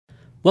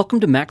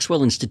Welcome to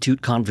Maxwell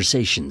Institute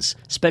Conversations,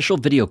 special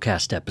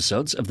videocast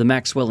episodes of the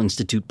Maxwell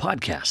Institute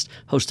podcast,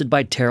 hosted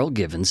by Terryl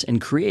Givens and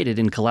created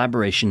in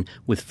collaboration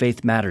with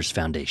Faith Matters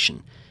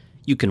Foundation.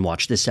 You can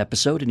watch this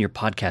episode in your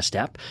podcast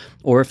app,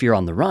 or if you're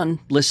on the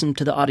run, listen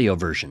to the audio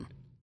version.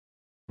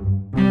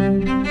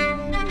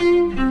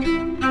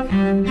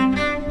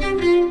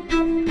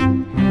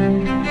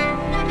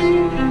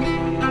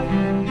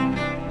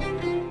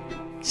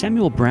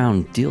 Samuel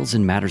Brown deals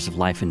in matters of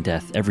life and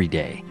death every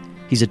day.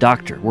 He's a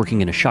doctor working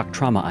in a shock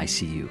trauma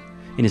ICU.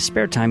 In his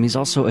spare time, he's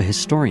also a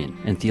historian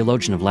and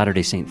theologian of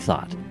Latter-day Saint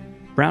thought.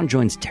 Brown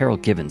joins Terryl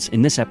Givens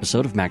in this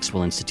episode of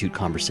Maxwell Institute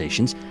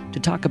Conversations to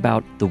talk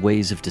about the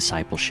ways of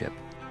discipleship.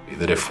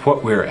 That if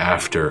what we're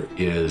after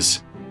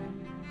is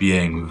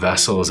being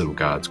vessels of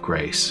God's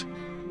grace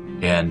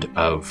and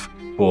of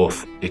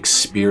both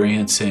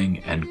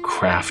experiencing and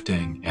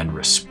crafting and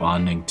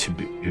responding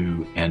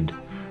to and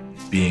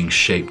being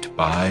shaped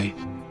by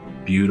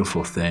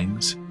beautiful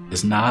things,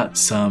 is not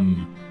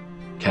some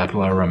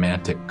capital R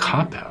romantic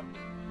cop-out.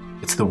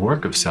 It's the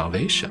work of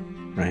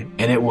salvation. Right.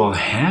 And it will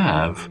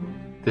have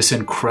this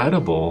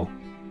incredible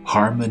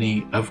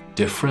harmony of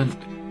different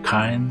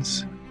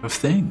kinds of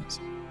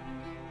things.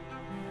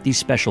 These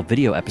special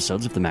video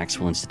episodes of the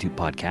Maxwell Institute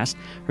podcast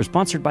are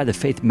sponsored by the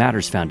Faith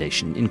Matters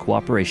Foundation in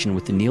cooperation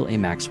with the Neil A.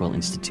 Maxwell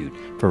Institute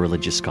for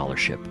Religious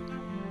Scholarship.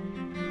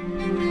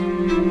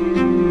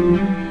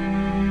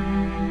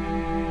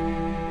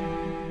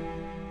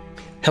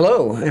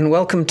 Hello, and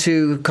welcome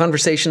to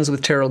Conversations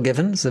with Terryl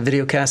Givens, a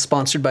videocast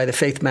sponsored by the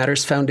Faith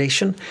Matters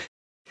Foundation.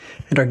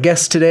 And our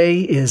guest today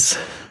is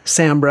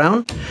Sam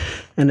Brown,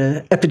 an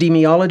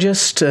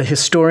epidemiologist, a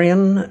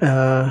historian,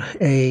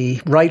 a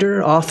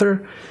writer,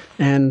 author,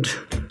 and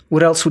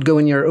what else would go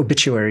in your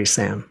obituary,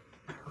 Sam?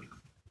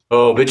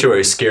 Oh,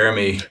 obituaries scare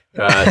me.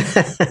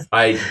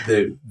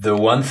 The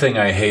one thing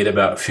I hate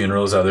about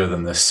funerals, other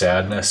than the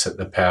sadness at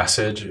the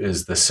passage,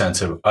 is the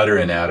sense of utter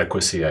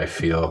inadequacy I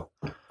feel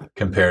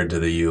compared to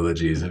the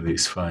eulogies of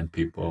these fine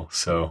people.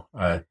 So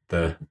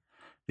the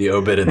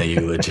obit and the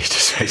eulogy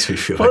just makes me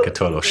feel like a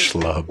total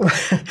schlub.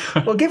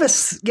 Well, give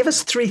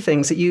us three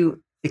things that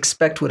you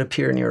expect would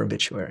appear in your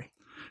obituary.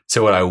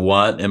 So what I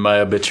want in my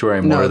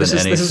obituary more than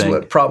anything? This is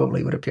what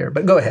probably would appear,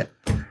 but go ahead.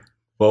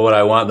 Well, what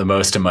I want the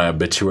most in my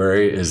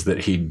obituary is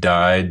that he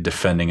died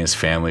defending his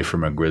family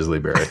from a grizzly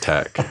bear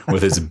attack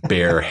with his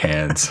bare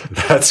hands.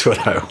 That's what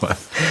I want.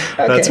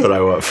 Okay. That's what I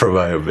want for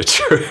my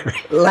obituary.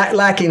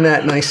 Lacking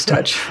that nice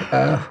touch.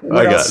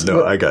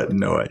 I got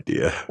no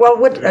idea. Well,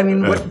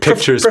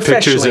 pictures of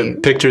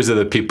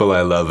the people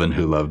I love and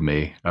who love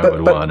me. I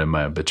would want in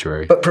my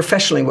obituary. But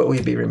professionally, what will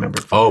you be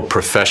remembered for? Oh,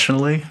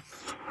 professionally?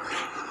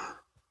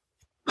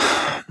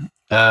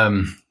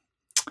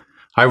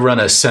 I run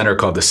a center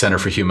called the Center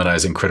for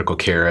Humanizing Critical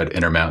Care at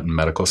Intermountain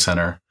Medical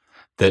Center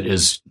that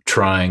is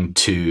trying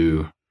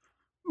to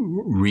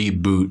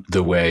reboot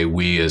the way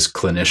we as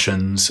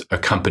clinicians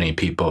accompany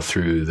people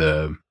through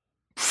the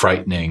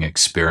frightening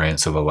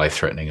experience of a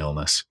life-threatening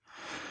illness.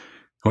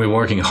 And we're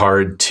working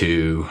hard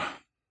to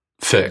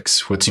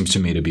fix what seems to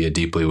me to be a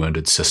deeply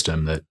wounded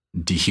system that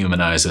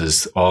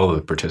dehumanizes all of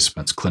the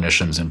participants,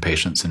 clinicians and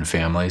patients and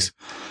families.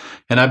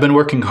 And I've been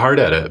working hard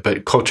at it,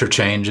 but culture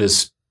change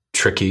is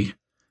tricky.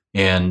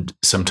 And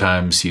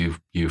sometimes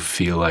you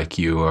feel like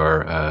you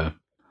are a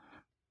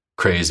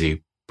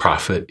crazy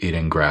prophet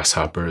eating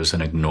grasshoppers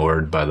and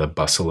ignored by the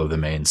bustle of the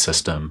main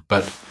system.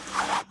 But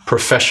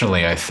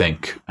professionally, I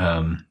think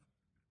I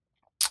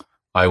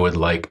would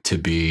like to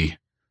be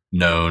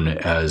known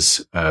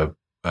as a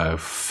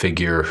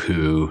figure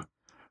who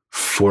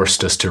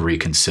forced us to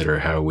reconsider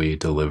how we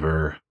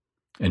deliver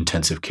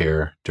intensive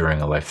care during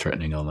a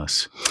life-threatening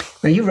illness.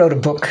 Now, you wrote a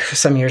book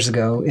some years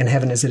ago, In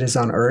Heaven as It Is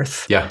on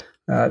Earth. Yeah.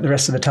 The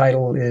rest of the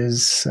title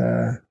is,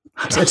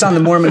 it's on the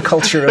Mormon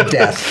culture of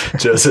death.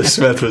 Joseph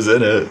Smith was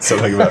in it,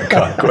 something about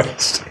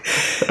conquest.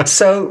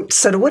 So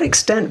to what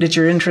extent did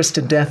your interest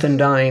in death and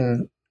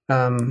dying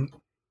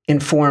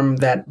inform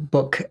that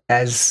book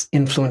as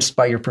influenced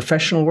by your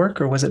professional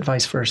work, or was it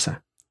vice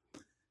versa?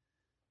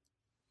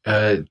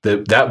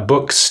 That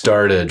book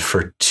started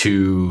for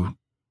two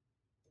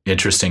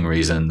interesting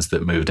reasons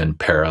that moved in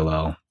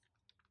parallel.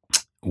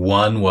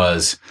 One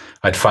was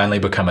I'd finally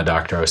become a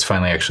doctor. I was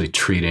finally actually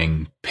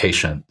treating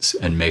patients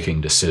and making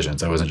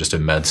decisions. I wasn't just a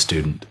med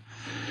student.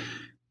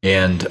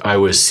 And I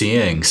was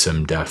seeing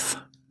some death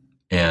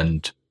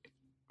and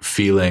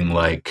feeling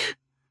like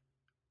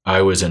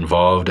I was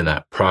involved in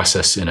that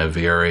process in a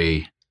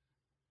very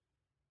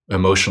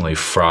emotionally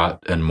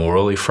fraught and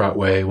morally fraught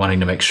way, wanting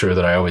to make sure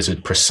that I always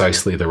did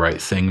precisely the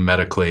right thing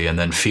medically, and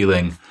then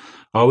feeling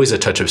always a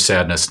touch of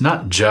sadness,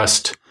 not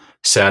just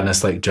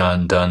sadness like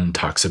John Donne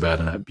talks about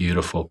in that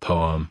beautiful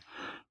poem,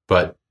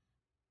 but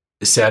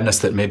sadness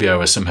that maybe I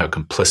was somehow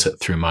complicit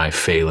through my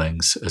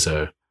failings as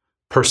a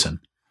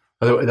person.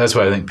 That's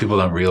what I think people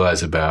don't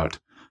realize about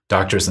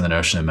doctors and the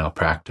notion of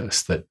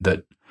malpractice, that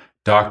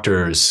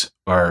doctors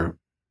are,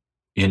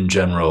 in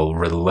general,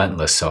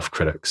 relentless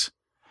self-critics.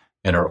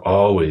 and are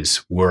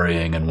always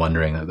worrying and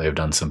wondering that they've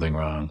done something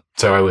wrong.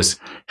 So I was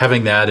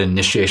having that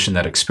initiation,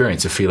 that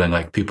experience of feeling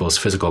like people's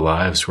physical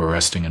lives were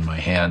resting in my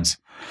hands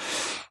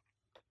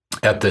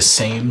at the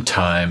same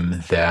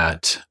time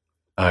that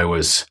I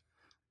was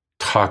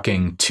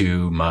talking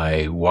to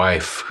my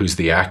wife, who's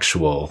the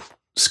actual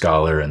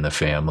scholar in the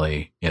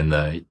family in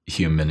the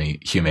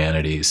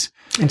humanities.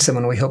 And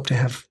someone we hope to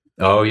have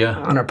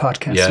on our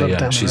podcast.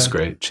 Yeah. She's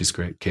great. She's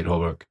great, Kate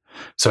Holbrook.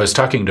 So I was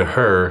talking to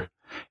her,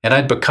 and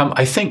I'd become,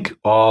 I think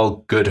all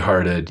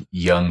good-hearted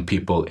young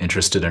people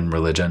interested in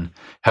religion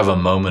have a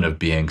moment of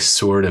being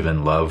sort of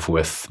in love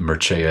with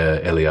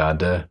Mircea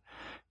Eliade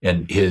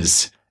and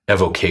his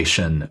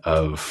evocation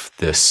of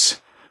this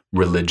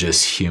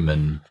religious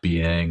human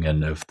being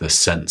and of the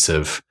sense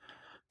of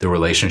the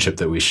relationship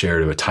that we share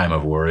to a time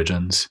of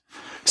origins.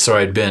 So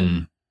I'd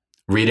been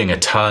reading a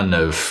ton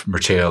of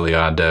Mircea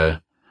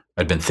Eliade.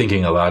 I'd been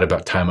thinking a lot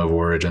about time of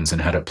origins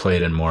and had it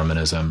played in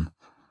Mormonism,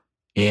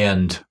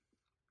 and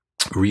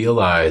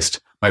realized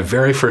my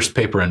very first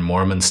paper in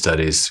Mormon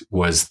studies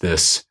was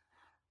this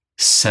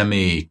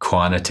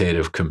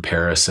semi-quantitative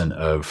comparison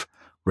of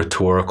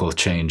rhetorical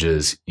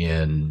changes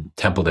in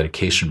temple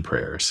dedication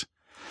prayers.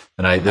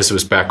 And this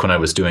was back when I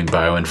was doing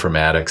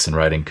bioinformatics and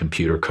writing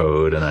computer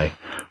code, and I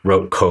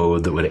wrote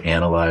code that would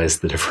analyze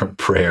the different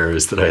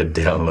prayers that I had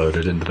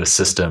downloaded into the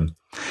system.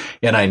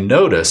 And I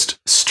noticed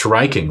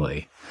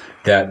strikingly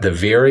that the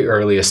very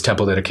earliest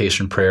temple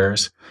dedication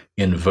prayers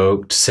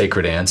invoked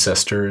sacred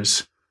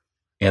ancestors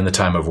and the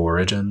time of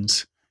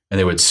origins, and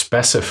they would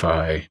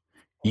specify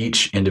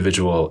each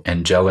individual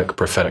angelic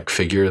prophetic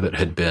figure that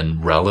had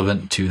been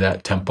relevant to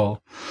that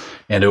temple.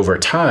 And over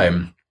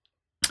time,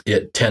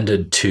 it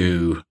tended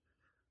to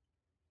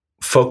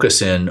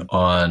focus in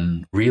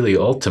on really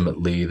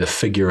ultimately the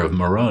figure of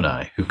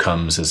Moroni, who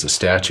comes as a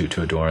statue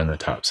to adorn the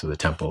tops of the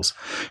temples.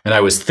 And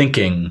I was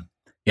thinking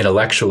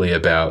intellectually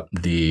about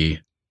the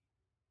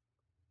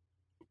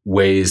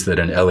ways that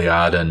an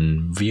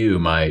Eliadean view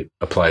might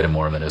apply to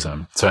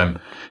Mormonism. So I'm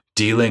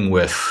dealing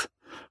with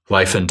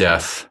life and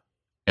death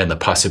and the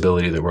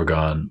possibility that we're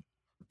gone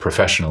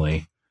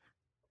professionally.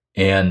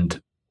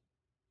 And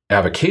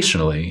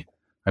avocationally,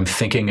 I'm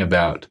thinking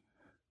about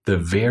the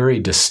very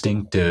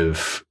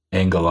distinctive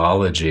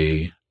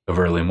angelology of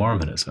early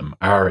Mormonism.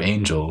 Our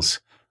angels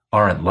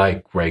aren't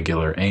like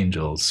regular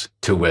angels,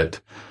 to wit,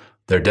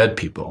 they're dead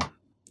people.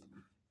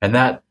 And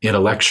that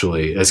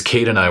intellectually, as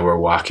Kate and I were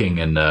walking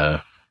in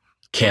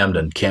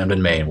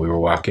Camden, Maine, we were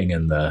walking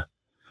in the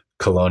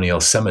colonial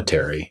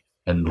cemetery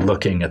and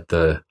looking at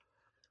the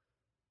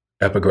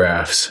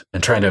epigraphs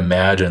and trying to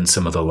imagine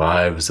some of the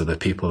lives of the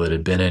people that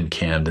had been in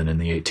Camden in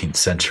the 18th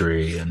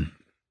century, and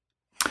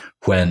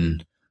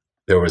when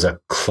there was a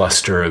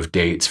cluster of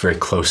dates very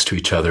close to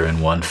each other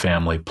in one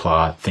family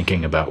plot,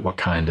 thinking about what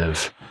kind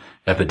of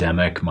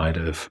epidemic might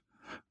have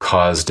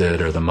caused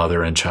it, or the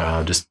mother and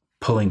child, just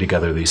pulling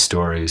together these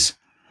stories.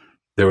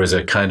 There was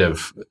a kind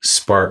of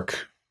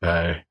spark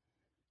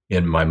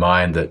in my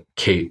mind that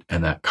Kate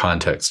and that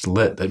context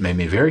lit that made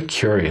me very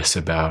curious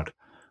about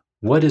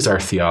what is our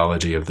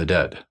theology of the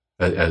dead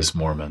as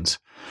Mormons.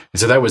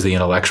 And so that was the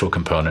intellectual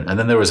component. And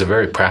then there was a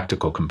very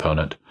practical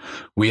component.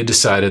 We had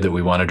decided that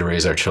we wanted to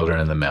raise our children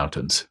in the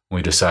mountains.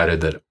 We decided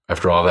that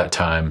after all that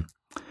time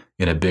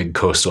in a big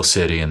coastal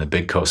city and the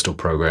big coastal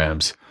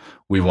programs,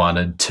 we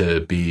wanted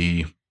to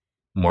be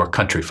more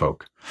country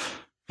folk.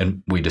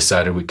 And we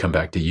decided we'd come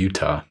back to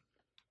Utah.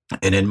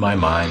 And in my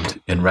mind,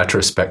 in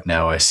retrospect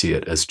now, I see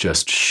it as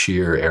just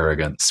sheer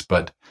arrogance.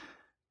 But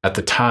at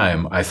the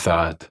time, I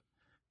thought,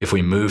 if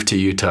we move to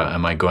Utah,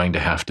 am I going to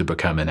have to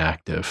become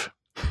inactive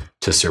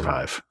to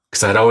survive?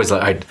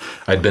 Because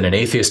I'd been an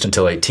atheist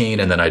until 18,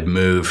 and then I'd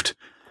moved.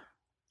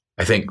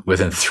 I think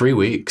within 3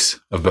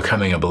 weeks of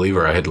becoming a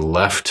believer, I had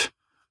left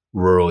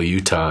rural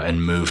Utah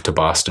and moved to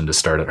Boston to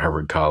start at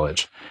Harvard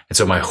College. And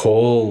so my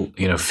whole,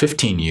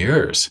 15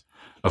 years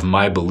of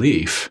my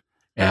belief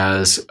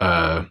as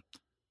a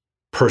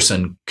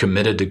person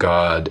committed to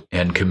God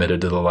and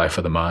committed to the life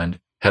of the mind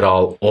had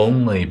all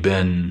only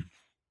been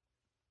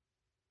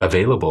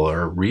available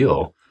or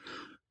real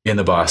in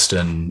the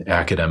Boston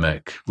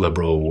academic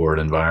liberal ward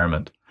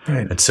environment.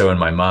 Right. And so in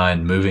my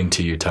mind, moving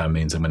to Utah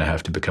means I'm going to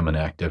have to become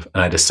inactive.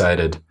 And I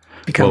decided...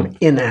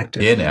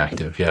 inactive.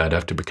 Inactive, yeah. I'd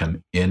have to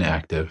become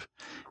inactive.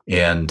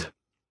 And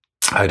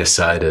I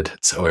decided,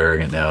 it's so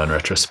arrogant now in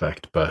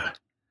retrospect, but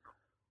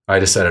I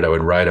decided I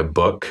would write a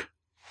book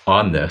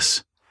on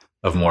this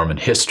of Mormon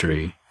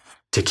history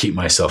to keep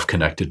myself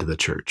connected to the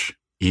church,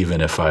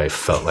 even if I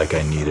felt like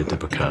I needed to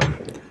become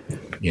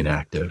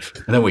inactive.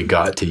 And then we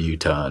got to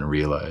Utah and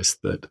realized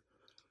that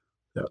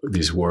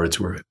these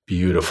wards were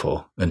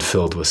beautiful and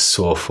filled with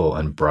soulful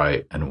and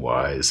bright and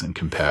wise and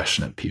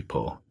compassionate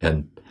people.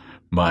 And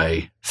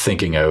my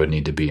thinking I would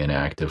need to be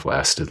inactive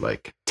lasted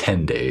like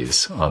 10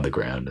 days on the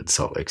ground in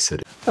Salt Lake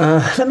City.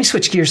 Let me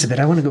switch gears a bit.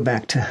 I want to go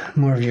back to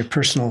more of your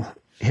personal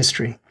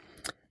history.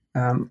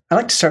 I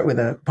like to start with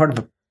a part of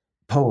a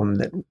poem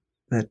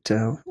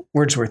that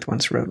Wordsworth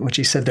once wrote, in which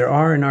he said, "There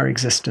are in our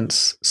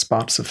existence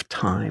spots of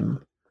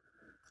time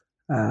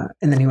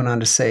And then he went on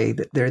to say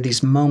that there are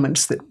these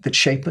moments that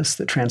shape us,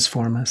 that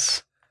transform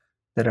us,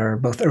 that are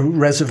both a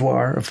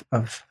reservoir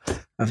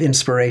of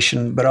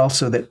inspiration, but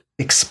also that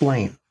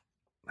explain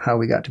how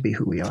we got to be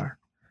who we are.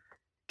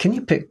 Can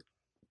you pick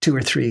 2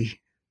 or 3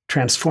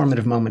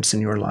 transformative moments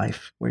in your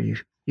life where you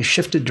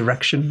shifted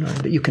direction, or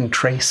that you can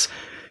trace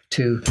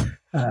to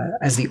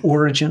as the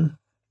origin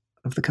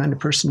of the kind of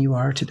person you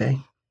are today?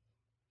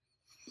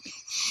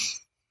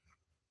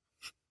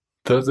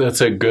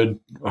 That's a good,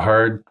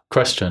 hard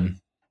question.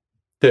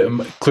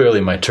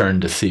 Clearly, my turn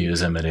to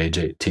theism at age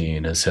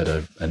 18 has had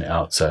an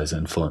outsized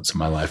influence in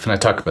my life. And I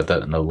talk about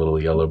that in the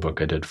little yellow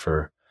book I did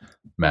for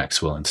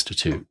Maxwell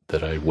Institute,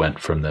 that I went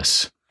from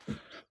this.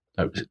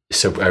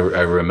 So I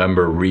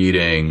remember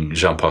reading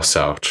Jean-Paul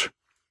Sartre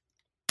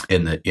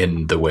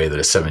in the way that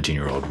a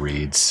 17-year-old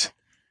reads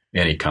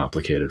any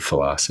complicated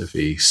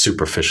philosophy,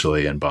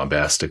 superficially and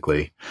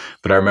bombastically.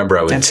 But I remember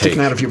I would and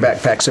sticking out of your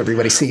backpack so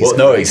everybody sees. Well,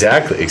 no,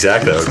 exactly.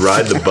 I would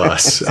ride the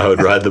bus. I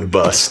would ride the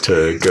bus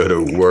to go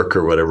to work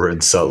or whatever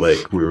in Salt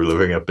Lake. We were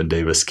living up in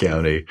Davis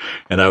County,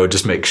 and I wowould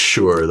just make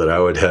sure that I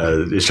would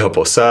have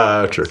Jean-Paul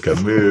Sartre or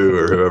Camus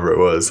or whoever it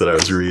was that I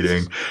was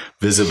reading,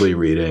 visibly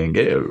reading,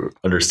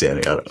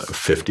 understanding, I don't know,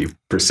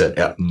 50%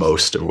 at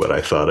most of what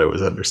I thought I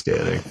was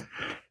understanding.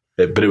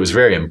 But it was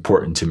very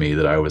important to me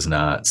that I was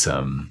not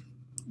some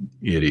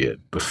idiot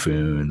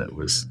buffoon that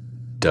was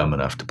dumb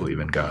enough to believe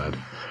in God.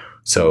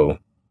 So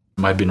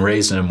I'd been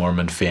raised in a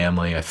Mormon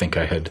family. I think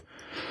I had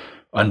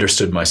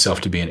understood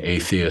myself to be an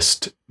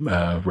atheist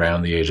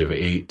around the age of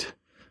 8.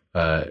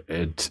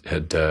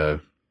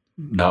 Had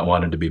not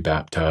wanted to be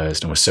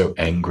baptized and was so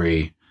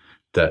angry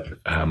that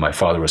my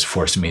father was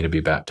forcing me to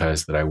be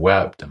baptized that I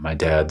wept. And my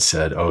dad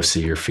said, "Oh,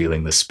 see, you're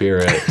feeling the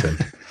Spirit." And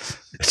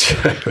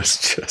it was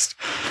just,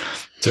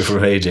 so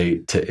from age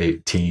 8 to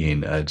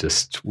 18, I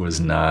just was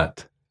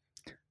not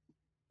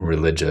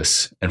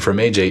religious. And from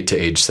age 8 to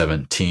age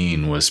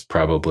 17 was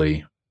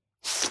probably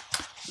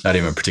not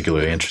even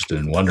particularly interested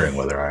in wondering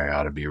whether I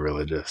ought to be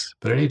religious.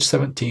 But at age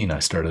 17, I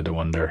started to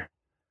wonder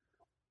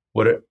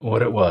what it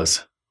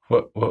was.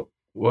 What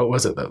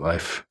was it that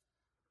life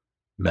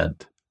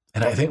meant?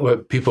 And I think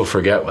what people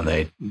forget when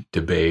they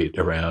debate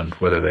around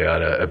whether they ought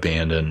to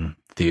abandon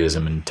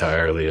theism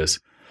entirely is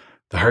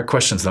the hard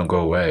questions don't go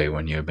away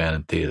when you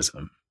abandon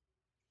theism.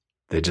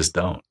 They just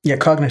don't. Yeah,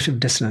 cognitive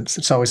dissonance.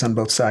 It's always on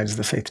both sides of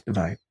the faith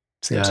divide,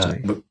 seems to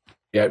me. But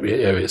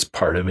it's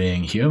part of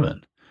being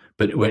human.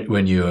 But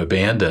when you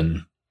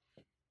abandon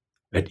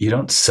it, you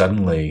don't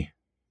suddenly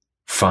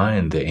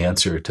find the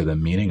answer to the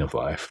meaning of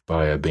life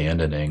by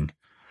abandoning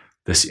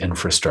this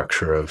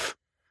infrastructure of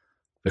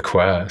the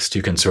quest.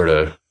 You can sort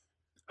of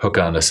hook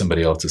onto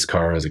somebody else's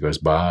car as it goes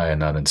by and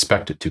not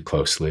inspect it too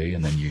closely,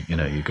 and then you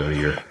go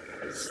to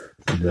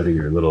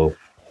your little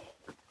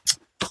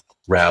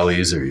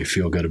rallies, or you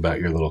feel good about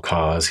your little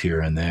cause here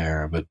and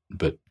there,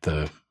 but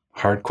the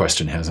hard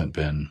question hasn't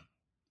been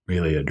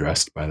really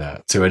addressed by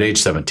that. So at age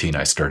 17,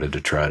 I started to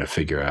try to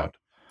figure out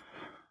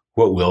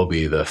what will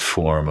be the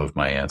form of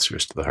my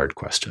answers to the hard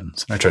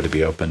questions. And I tried to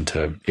be open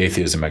to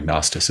atheism,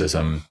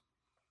 agnosticism,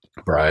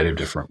 a variety of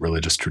different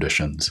religious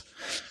traditions.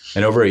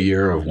 And over a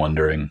year of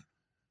wondering,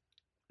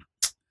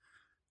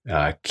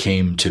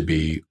 came to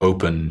be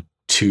open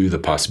to the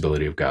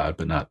possibility of God,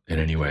 but not in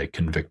any way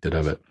convicted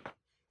of it.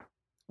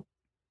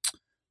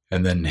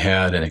 And then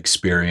had an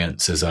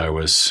experience as I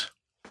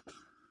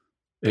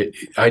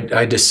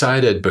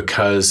decided,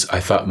 because I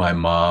thought my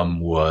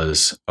mom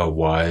was a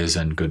wise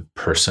and good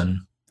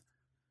person,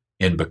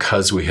 and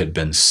because we had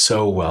been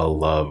so well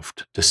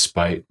loved,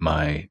 despite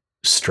my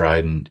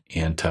strident,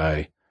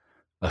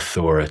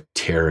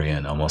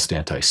 anti-authoritarian, almost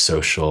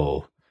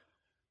antisocial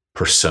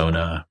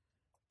persona,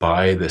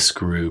 by this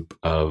group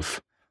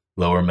of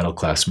lower middle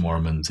class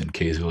Mormons in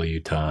Kaysville,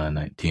 Utah in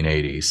the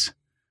 1980s,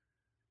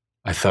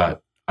 I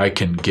thought, I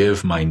can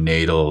give my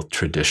natal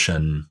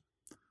tradition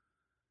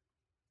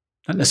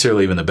not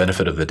necessarily even the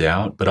benefit of the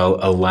doubt, but I'll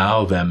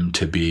allow them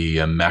to be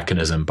a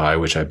mechanism by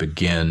which I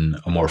begin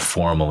a more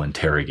formal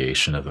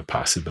interrogation of the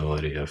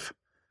possibility of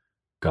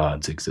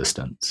God's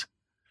existence.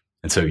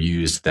 And so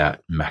used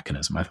that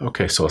mechanism. I thought,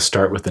 okay, so I'll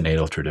start with the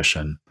natal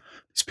tradition.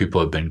 These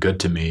people have been good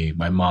to me.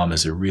 My mom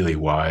is a really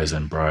wise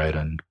and bright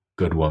and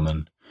good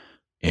woman.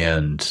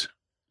 And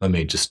let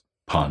me just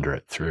ponder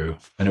it through.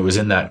 And it was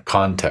in that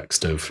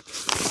context of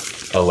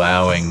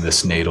allowing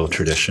this natal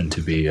tradition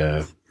to be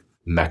a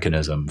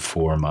mechanism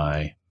for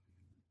my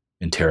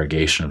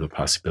interrogation of the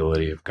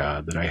possibility of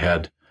God that I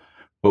had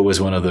what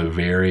was one of the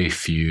very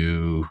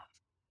few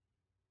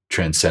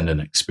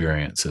transcendent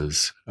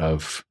experiences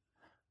of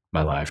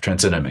my life.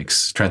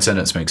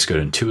 Transcendence makes good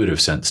intuitive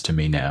sense to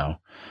me now,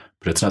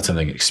 but it's not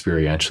something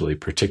experientially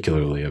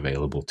particularly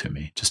available to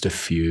me. Just a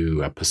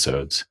few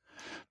episodes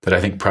that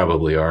I think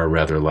probably are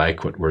rather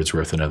like what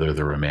Wordsworth and other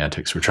the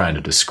Romantics were trying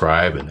to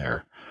describe in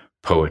their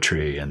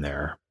poetry and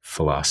their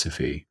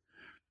philosophy.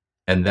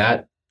 And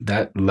that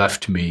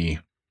left me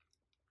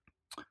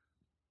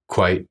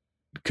quite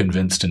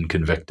convinced and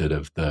convicted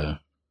of the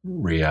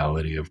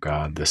reality of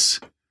God. This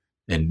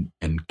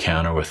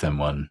encounter with him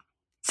one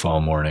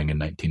fall morning in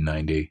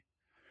 1990.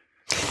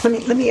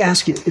 Let me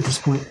ask you at this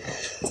point,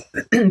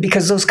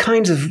 because those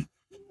kinds of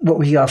what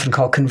we often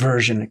call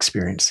conversion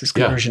experiences,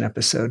 conversion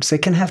episodes, they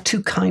can have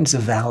two kinds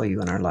of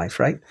value in our life,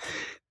 right?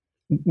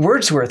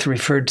 Wordsworth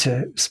referred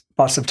to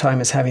spots of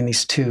time as having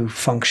these two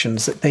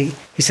functions. That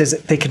he says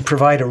that they can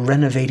provide a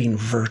renovating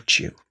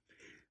virtue.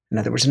 In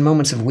other words, in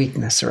moments of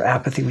weakness or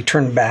apathy, we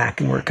turn back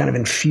and we're kind of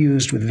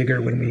infused with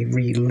vigor when we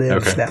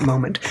relive that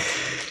moment.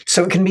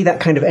 So it can be that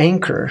kind of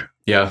anchor.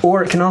 Yeah.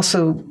 Or it can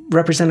also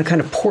represent a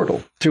kind of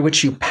portal through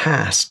which you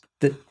passed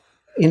that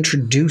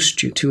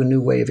introduced you to a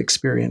new way of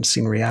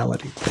experiencing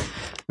reality.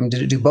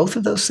 Did it do both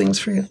of those things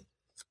for you?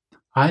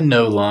 I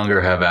no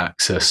longer have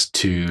access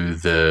to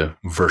the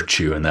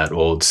virtue and that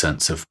old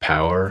sense of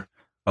power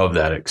of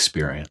that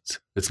experience.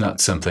 It's not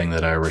something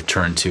that I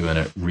return to and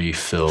it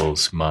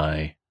refills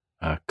my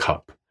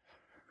cup.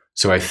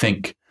 So I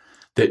think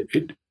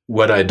that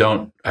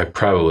I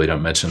probably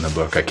don't mention in the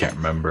book, I can't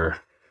remember,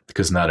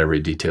 because not every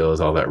detail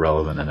is all that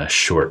relevant in a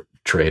short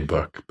trade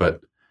book.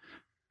 But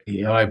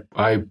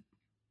I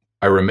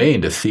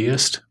remained a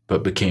theist,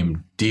 but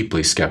became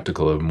deeply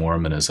skeptical of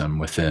Mormonism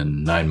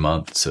within 9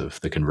 months of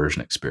the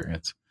conversion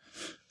experience.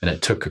 And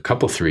it took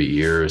 3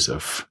 years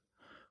of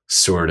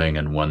sorting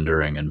and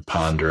wondering and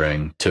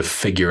pondering to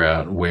figure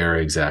out where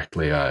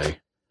exactly I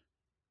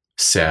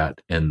sat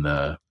in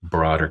the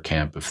broader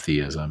camp of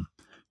theism.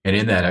 And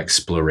in that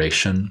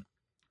exploration,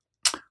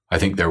 I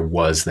think there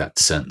was that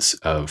sense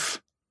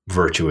of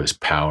virtuous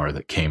power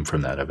that came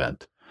from that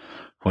event.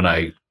 When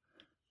I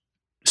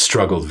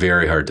struggled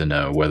very hard to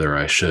know whether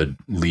I should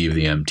leave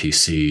the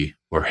MTC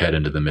or head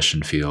into the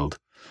mission field,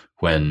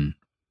 when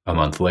a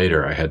month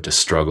later I had to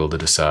struggle to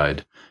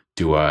decide,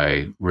 do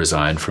I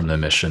resign from the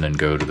mission and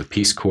go to the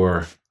Peace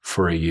Corps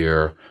for a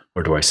year,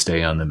 or do I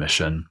stay on the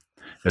mission?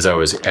 As I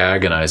was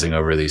agonizing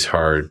over these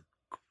hard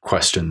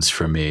questions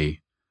for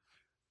me,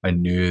 I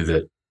knew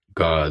that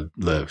God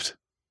lived.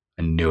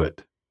 I knew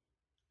it.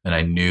 And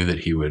I knew that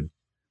he would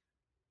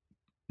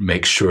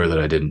make sure that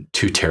I didn't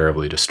too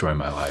terribly destroy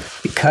my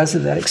life. Because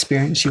of that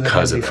experience you had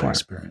before.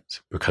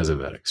 Because of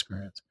that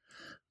experience.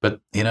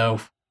 But,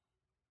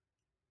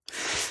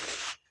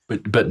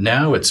 but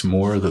now it's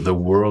more that the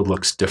world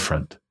looks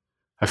different.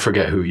 I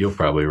forget who, you'll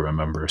probably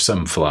remember.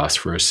 Some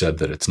philosopher said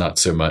that it's not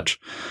so much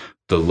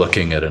the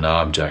looking at an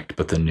object,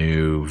 but the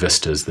new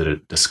vistas that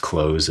it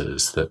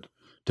discloses that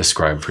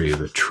describe for you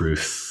the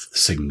truth,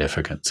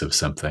 significance of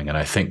something. And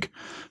I think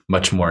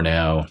much more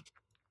now,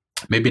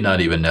 maybe not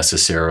even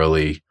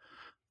necessarily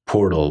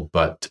portal,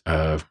 but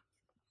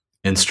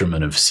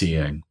instrument of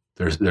seeing.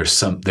 There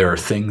are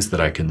things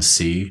that I can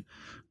see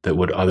that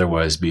would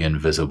otherwise be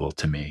invisible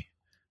to me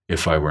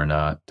if I were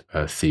not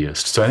a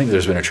theist. So I think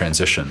there's been a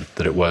transition,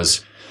 that it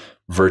was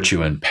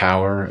virtue and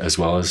power as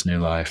well as new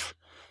life.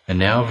 And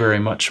now very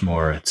much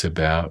more, it's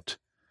about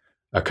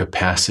a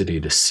capacity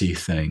to see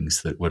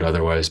things that would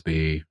otherwise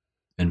be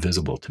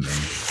invisible to me.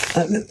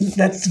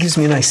 That gives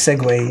me a nice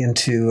segue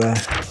into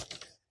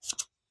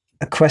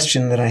a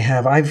question that I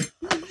have.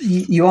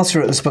 You also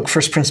wrote this book,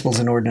 First Principles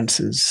and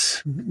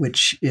Ordinances,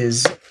 which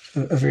is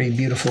a very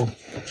beautiful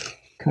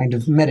kind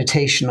of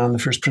meditation on the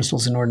first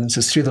principles and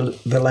ordinances through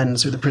the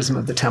lens or the prism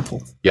of the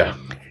temple. Yeah.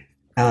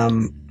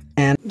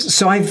 And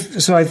so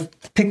I've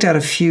picked out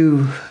a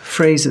few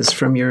phrases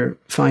from your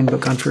fine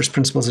book on First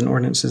Principles and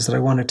Ordinances that I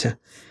wanted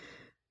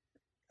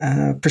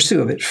to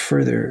pursue a bit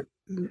further,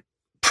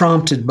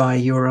 prompted by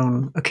your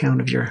own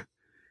account of your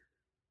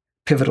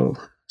pivotal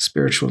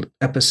spiritual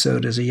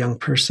episode as a young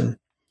person.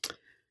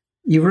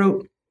 You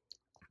wrote,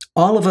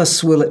 "All of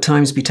us will at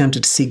times be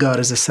tempted to see God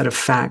as a set of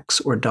facts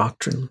or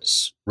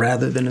doctrines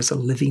rather than as a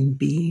living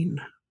being."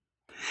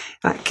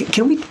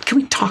 Can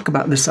we talk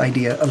about this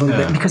idea a little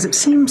bit? Because it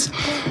seems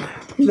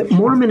that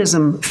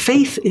Mormonism,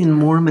 faith in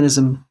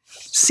Mormonism,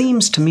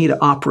 seems to me to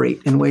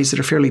operate in ways that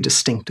are fairly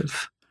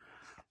distinctive.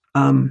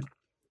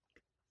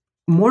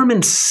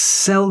 Mormons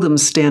seldom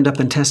stand up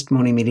in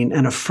testimony meeting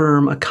and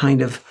affirm a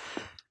kind of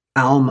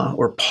Alma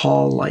or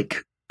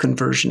Paul-like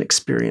conversion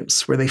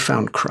experience where they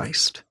found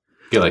Christ.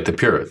 Yeah, like the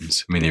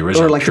Puritans. I mean, the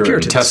original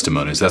Puritan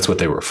testimonies, that's what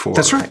they were for.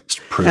 That's right.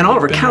 And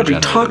Oliver Cowdery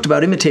talked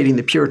about imitating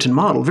the Puritan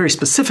model very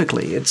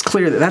specifically. It's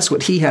clear that that's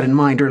what he had in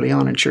mind early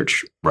on in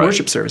church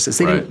worship services.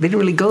 They didn't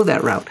really go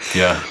that route.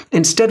 Yeah.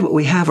 Instead, what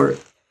we have are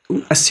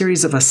a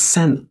series of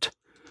assents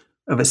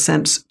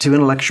to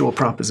intellectual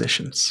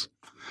propositions.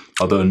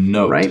 Although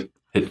note,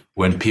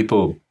 when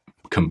people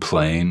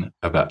complain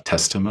about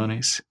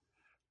testimonies,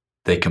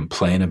 they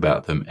complain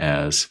about them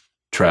as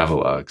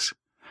travelogues.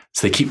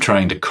 So they keep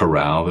trying to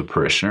corral the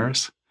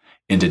parishioners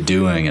into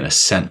doing an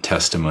assent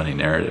testimony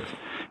narrative.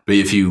 But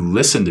if you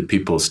listen to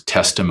people's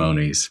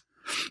testimonies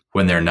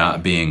when they're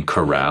not being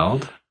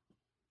corralled,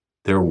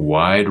 they're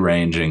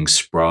wide-ranging,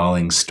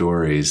 sprawling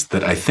stories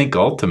that I think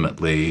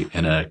ultimately,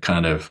 in a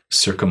kind of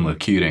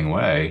circumlocuting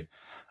way,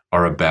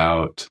 are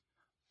about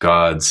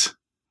God's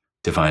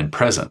divine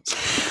presence.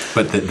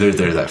 But there's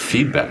that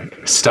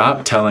feedback.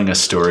 Stop telling us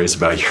stories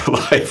about your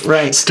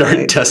life.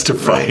 Start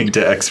testifying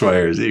to X, Y,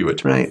 or Z,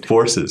 which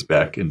forces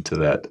back into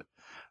that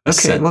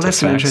Okay, well,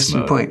 that's an interesting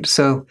mode. point.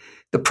 So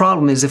the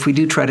problem is if we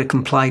do try to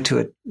conform to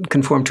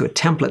a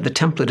template, the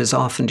template is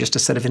often just a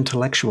set of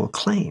intellectual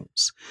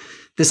claims.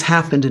 This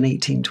happened in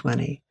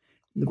 1820.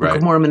 The Book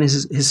of Mormon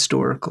is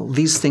historical.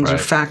 These things are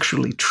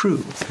factually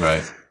true.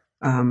 Right.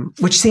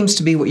 Which seems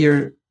to be what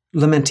you're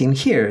lamenting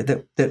here,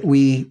 that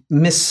we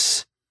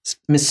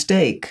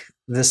mistake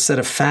this set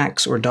of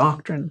facts or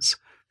doctrines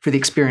for the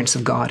experience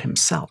of God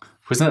himself.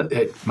 Wasn't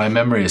it, my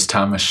memory is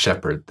Thomas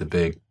Shepard, the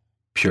big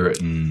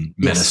Puritan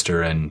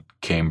minister in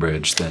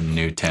Cambridge, then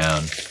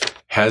Newtown,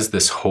 has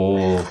this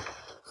whole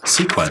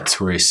sequence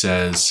where he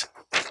says,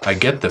 I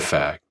get the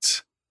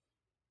facts,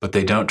 but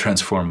they don't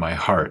transform my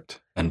heart.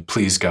 And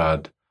please,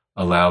 God,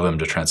 allow them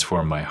to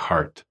transform my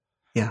heart.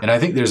 Yeah. And I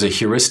think there's a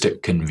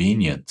heuristic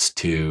convenience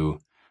to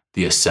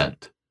the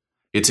assent.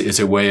 It's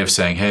a way of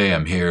saying, hey,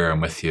 I'm here,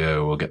 I'm with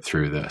you, we'll get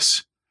through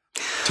this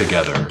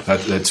together.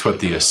 That's what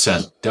the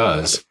assent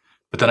does.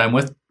 But then I'm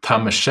with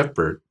Thomas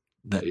Shepard,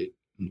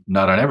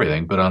 not on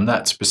everything, but on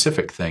that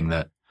specific thing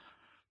that,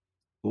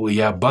 well,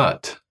 yeah,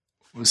 but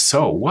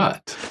so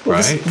what, well,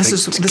 right? This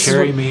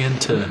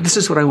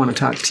is what I want to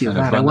talk to you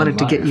about. I wanted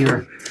to get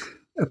your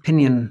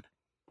opinion,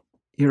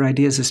 your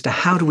ideas as to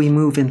how do we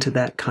move into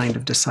that kind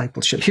of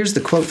discipleship. Here's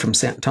the quote from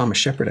Thomas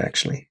Shepard,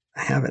 actually.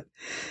 I have it.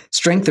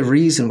 Strength of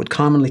reason would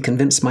commonly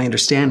convince my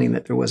understanding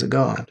that there was a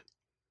God,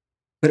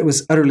 but it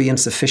was utterly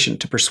insufficient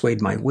to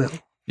persuade my will.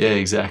 Yeah,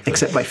 exactly.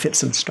 Except by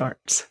fits and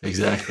starts.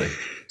 Exactly.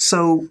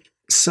 So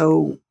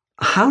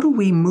how do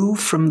we move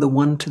from the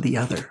one to the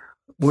other?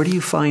 Where do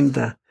you find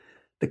the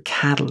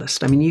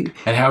catalyst? I mean,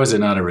 and how is it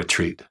not a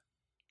retreat?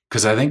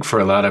 Because I think for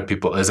a lot of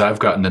people, as I've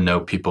gotten to know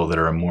people that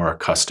are more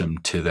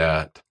accustomed to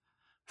that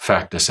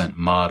fact assent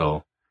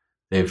model,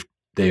 they've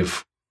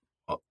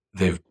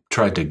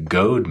tried to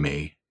goad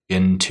me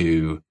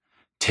into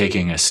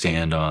taking a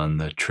stand on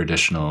the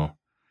traditional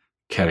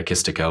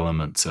catechistic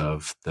elements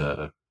of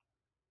the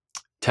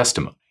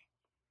testimony,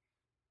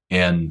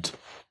 and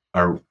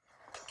are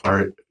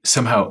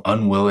somehow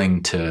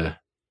unwilling to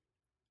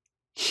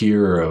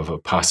hear of a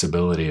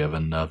possibility of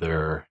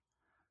another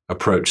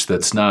approach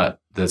that's not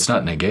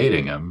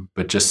negating them,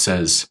 but just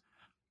says,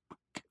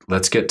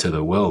 let's get to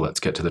the will, let's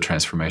get to the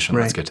transformation,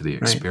 let's get to the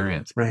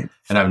experience. Right.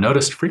 And I've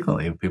noticed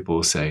frequently people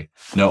will say,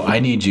 no, I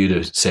need you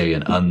to say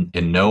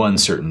in no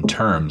uncertain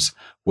terms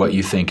what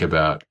you think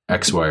about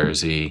X, Y, or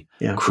Z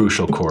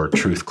crucial core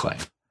truth claim.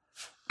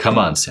 Come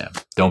on, Sam,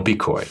 don't be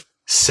coy.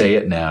 Say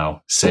it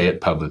now, say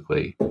it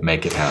publicly,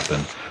 make it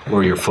happen,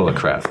 or you're full of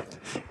crap.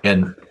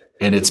 And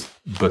it's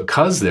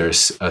because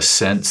there's a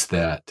sense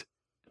that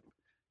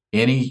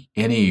any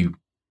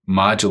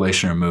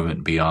modulation or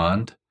movement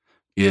beyond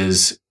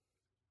is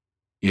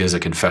a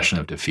confession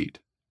of defeat,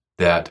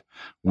 that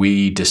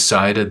we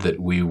decided that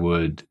we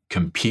would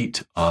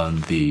compete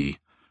on the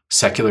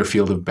secular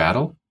field of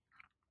battle.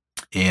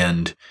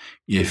 And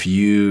if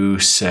you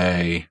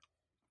say,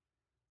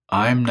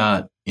 I'm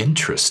not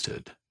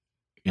interested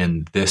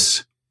in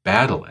this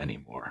battle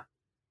anymore,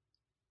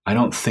 I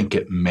don't think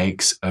it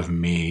makes of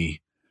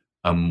me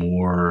a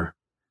more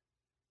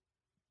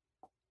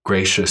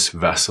gracious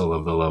vessel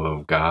of the love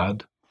of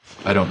God.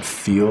 I don't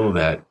feel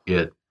that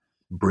it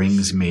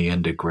brings me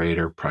into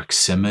greater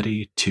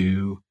proximity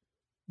to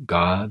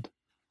God.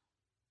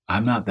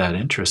 I'm not that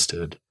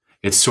interested.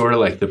 It's sort of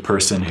like the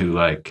person who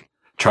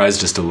tries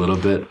just a little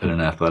bit at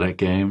an athletic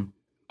game,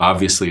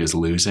 obviously is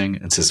losing,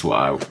 and says,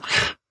 well,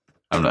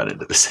 I'm not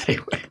into this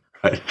anyway.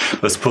 Right?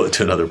 Let's pull it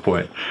to another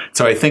point.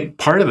 So I think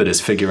part of it is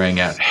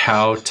figuring out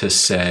how to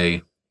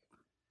say,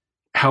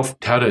 how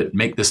to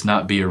make this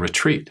not be a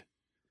retreat.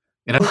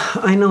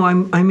 I know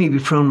I may be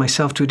prone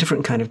myself to a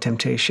different kind of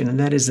temptation, and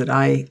that is that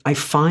I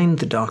find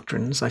the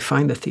doctrines, I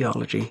find the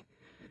theology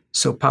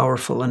so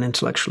powerful and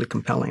intellectually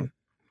compelling.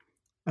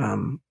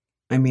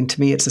 I mean, to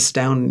me, it's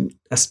astounding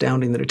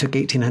that it took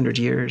 1,800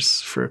 years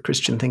for a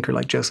Christian thinker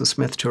like Joseph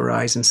Smith to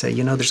arise and say,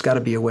 there's got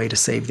to be a way to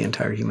save the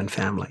entire human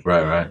family.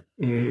 Right.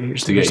 To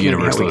get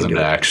universalism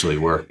to actually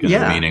work in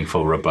a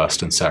meaningful,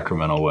 robust, and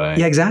sacramental way.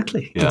 Yeah,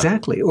 exactly.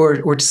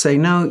 Or to say,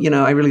 no,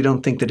 I really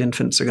don't think that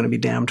infants are going to be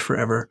damned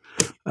forever.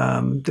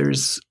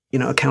 There's,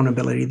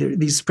 accountability.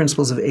 These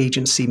principles of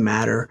agency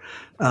matter.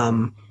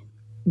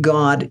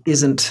 God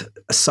isn't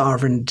a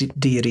sovereign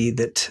deity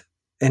that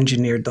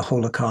engineered the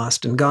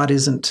Holocaust, and God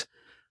isn't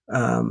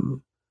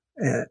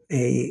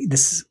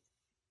this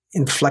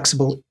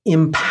inflexible,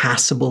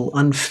 impassible,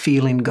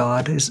 unfeeling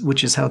God,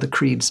 which is how the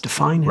creeds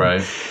define him.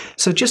 Right.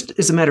 So just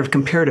as a matter of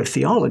comparative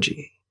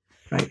theology,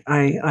 right,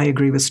 I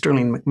agree with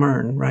Sterling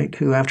McMurn, right,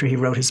 who after he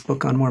wrote his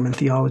book on Mormon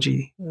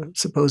theology,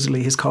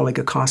 supposedly his colleague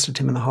accosted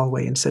him in the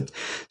hallway and said,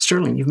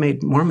 Sterling, you've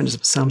made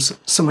Mormonism sound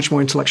so much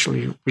more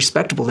intellectually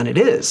respectable than it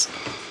is.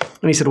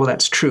 And he said, well,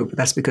 that's true, but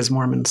that's because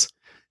Mormons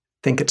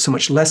think it's so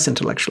much less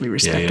intellectually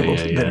respectable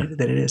than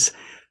it is.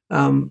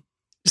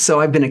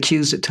 So I've been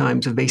accused at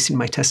times of basing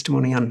my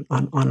testimony on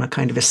a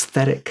kind of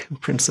aesthetic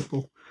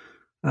principle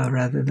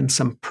rather than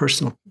some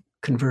personal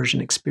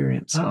conversion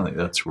experience. I don't think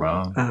that's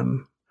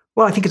wrong.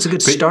 Well, I think it's a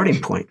good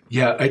starting point.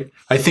 Yeah,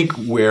 I think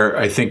where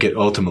I think it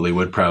ultimately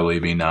would probably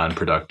be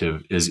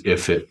non-productive is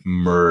if it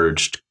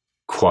merged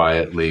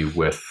quietly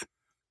with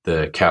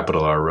the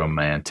capital R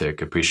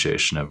romantic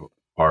appreciation of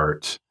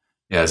art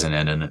as an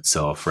end in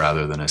itself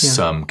rather than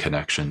some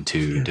connection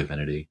to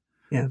divinity.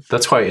 Yeah.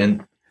 That's why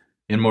in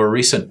more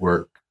recent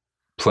work,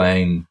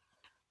 playing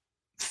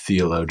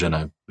theologian,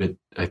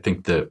 I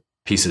think the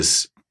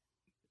pieces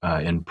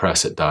in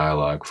press at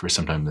Dialogue for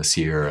sometime this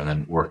year and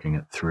then working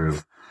it through,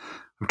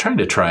 I'm trying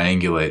to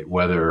triangulate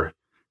whether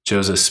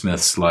Joseph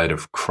Smith's Light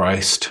of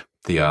Christ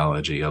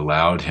theology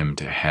allowed him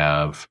to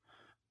have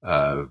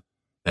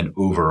an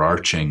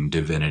overarching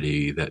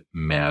divinity that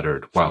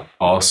mattered while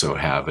also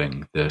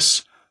having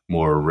this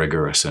more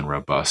rigorous and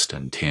robust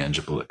and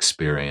tangible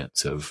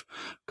experience of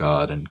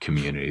God and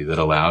community that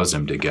allows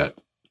him to get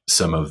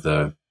some of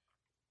the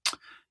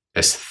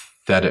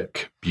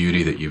aesthetic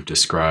beauty that you've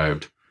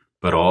described,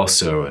 but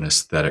also an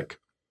aesthetic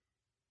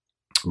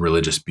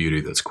religious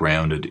beauty that's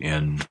grounded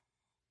in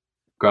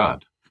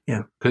God.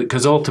 Yeah.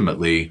 Because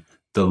ultimately,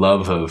 the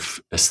love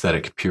of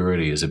aesthetic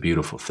purity is a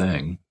beautiful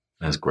thing.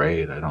 That's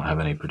great. I don't have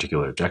any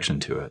particular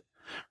objection to it.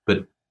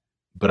 But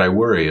I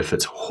worry if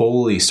it's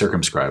wholly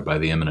circumscribed by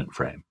the immanent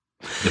frame,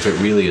 if it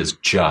really is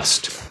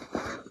just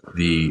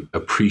the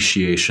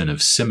appreciation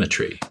of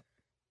symmetry,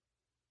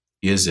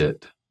 is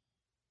it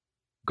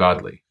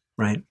godly?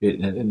 Right.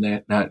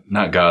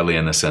 Not godly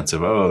in the sense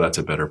of, oh, that's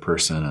a better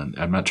person. And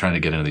I'm not trying to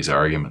get into these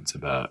arguments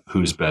about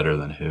who's better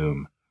than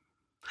whom.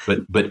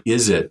 But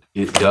does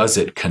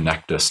it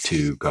connect us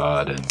to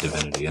God and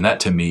divinity? And that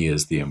to me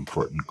is the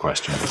important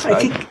question.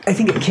 I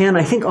think it can.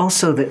 I think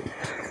also that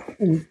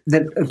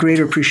a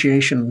greater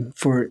appreciation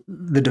for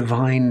the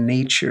divine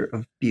nature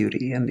of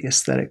beauty and the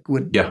aesthetic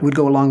would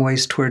go a long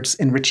ways towards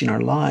enriching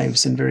our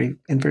lives in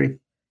very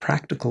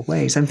practical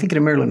ways. I'm thinking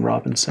of Marilyn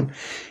Robinson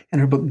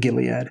and her book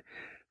Gilead,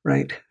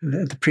 right?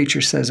 The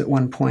preacher says at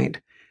one point,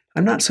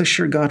 "I'm not so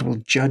sure God will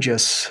judge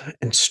us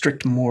in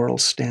strict moral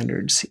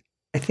standards.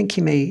 I think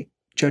he may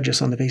judge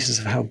us on the basis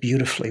of how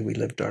beautifully we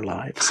lived our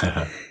lives."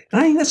 And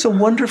I think that's a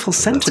wonderful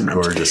sentiment.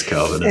 That's gorgeous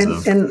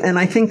Calvinism. And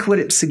I think what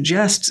it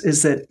suggests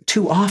is that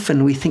too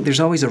often we think there's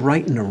always a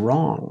right and a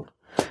wrong,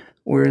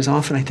 whereas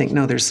often I think,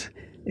 no, there's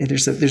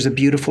a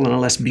beautiful and a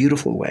less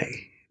beautiful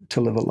way to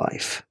live a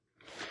life.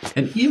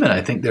 And even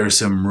I think there's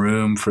some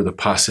room for the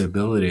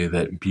possibility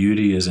that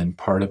beauty is in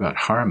part about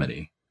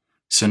harmony.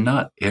 So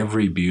not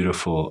every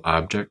beautiful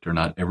object or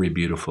not every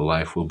beautiful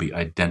life will be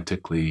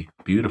identically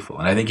beautiful.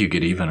 And I think you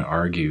could even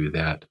argue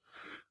that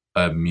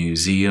a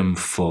museum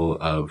full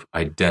of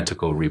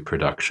identical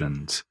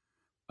reproductions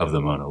of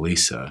the Mona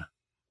Lisa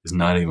is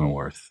not even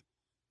worth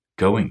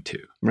going to.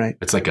 Right.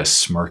 It's like a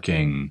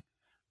smirking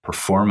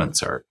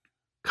performance art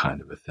kind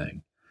of a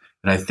thing.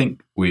 And I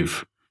think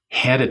we've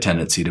had a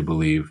tendency to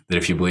believe that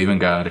if you believe in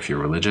God, if you're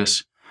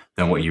religious,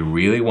 then what you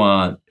really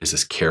want is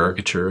this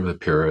caricature of the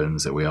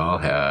Puritans that we all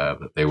have,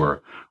 that they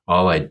were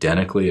all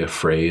identically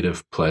afraid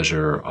of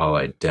pleasure, all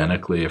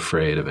identically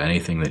afraid of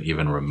anything that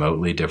even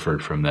remotely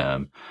differed from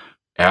them,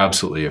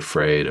 absolutely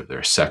afraid of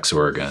their sex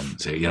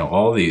organs,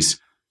 all these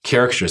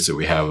caricatures that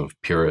we have of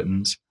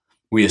Puritans.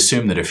 We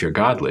assume that if you're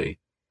godly,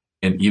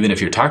 and even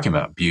if you're talking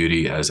about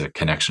beauty as a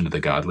connection to the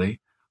godly,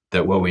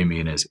 that what we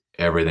mean is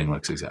everything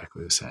looks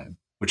exactly the same,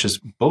 which is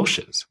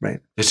bullshit. Right.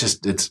 It's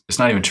just, it's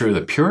not even true of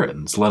the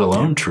Puritans, let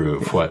alone true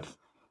of what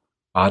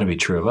ought to be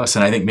true of us.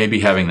 And I think maybe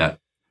having that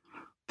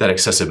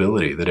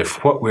accessibility, that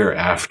if what we're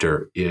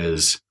after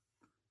is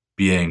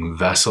being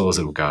vessels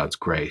of God's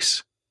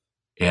grace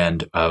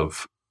and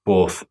of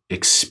both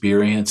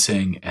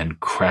experiencing and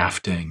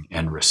crafting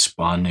and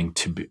responding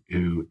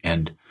to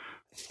and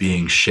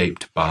being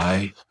shaped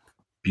by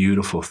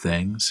beautiful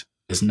things,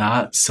 is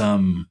not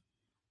some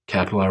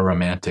capital R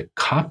romantic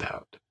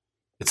cop-out.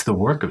 It's the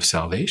work of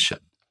salvation.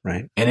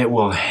 Right. And it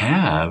will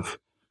have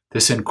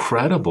this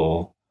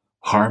incredible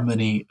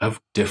harmony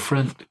of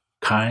different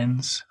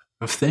kinds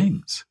of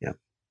things. Yeah.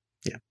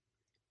 Yeah.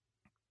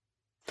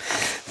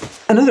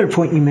 Another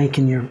point you make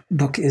in your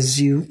book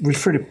is you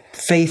refer to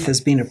faith as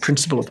being a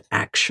principle of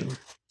action.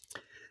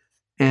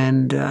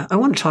 And I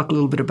want to talk a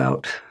little bit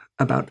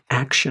about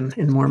action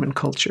in Mormon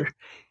culture.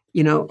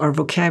 Our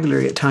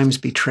vocabulary at times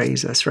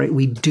betrays us, right?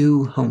 We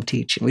do home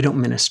teaching. We don't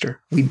minister.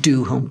 We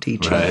do home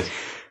teaching. Right.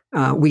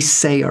 We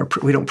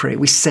don't pray.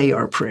 We say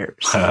our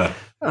prayers.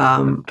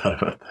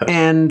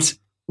 And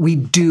we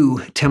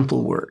do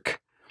temple work.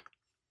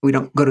 We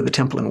don't go to the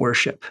temple and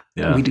worship.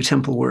 Yeah. We do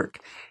temple work.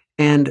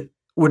 And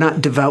we're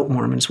not devout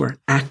Mormons. We're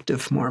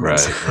active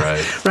Mormons.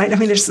 Right. Right? I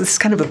mean, there's this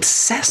kind of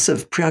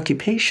obsessive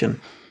preoccupation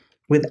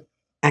with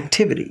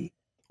activity,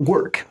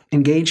 work,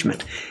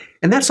 engagement.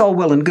 And that's all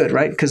well and good,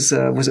 right? Because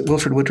was it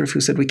Wilford Woodruff who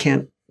said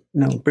Brigham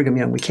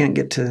Young, we can't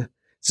get to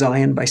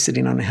Zion by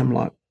sitting on a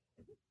hemlock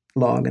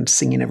log and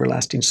singing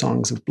everlasting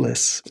songs of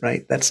bliss,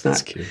 right? That's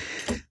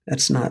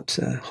not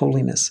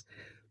holiness.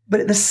 But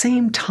at the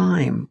same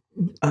time,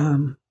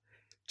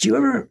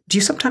 do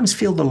you sometimes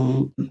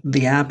feel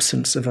the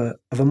absence of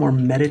a more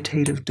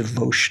meditative,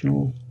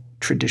 devotional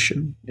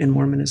tradition in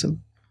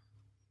Mormonism,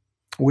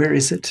 Where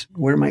is it?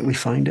 Where might we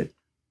find it?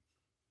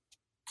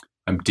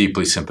 I'm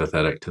deeply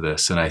sympathetic to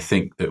this, and I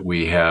think that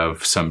we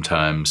have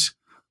sometimes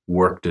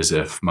worked as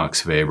if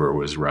Max Weber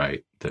was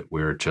right, that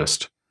we're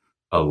just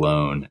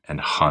alone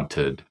and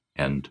haunted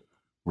and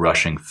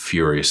rushing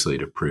furiously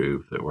to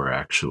prove that we're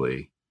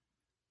actually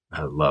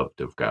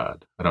loved of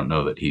God. I don't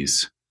know that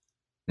he's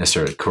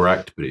necessarily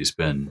correct, but he's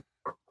been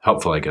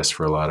helpful, I guess,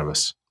 for a lot of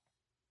us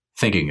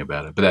thinking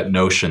about it. But that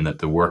notion that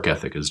the work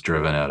ethic is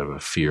driven out of a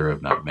fear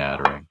of not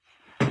mattering.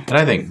 And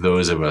I think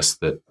those of us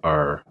that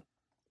are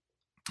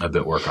a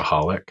bit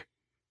workaholic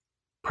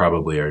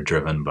probably are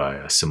driven by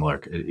a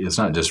similar, it's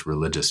not just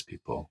religious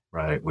people,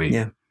 right?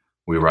 We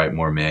write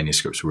more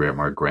manuscripts, we write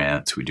more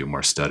grants, we do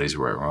more studies,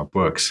 we write more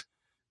books,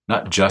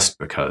 not just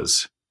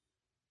because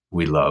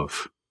we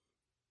love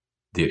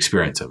the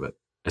experience of it.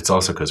 It's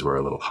also because we're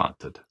a little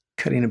haunted.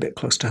 Cutting a bit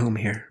close to home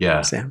here,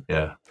 Sam.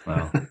 Yeah.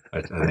 Well,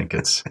 I think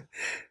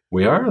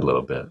we are a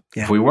little bit.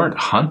 Yeah. If we weren't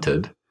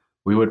haunted,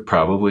 we would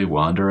probably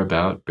wander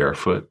about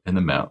barefoot in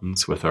the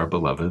mountains with our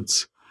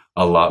beloveds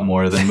a lot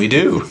more than we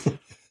do.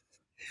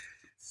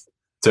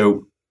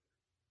 So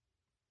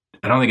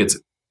I don't think it's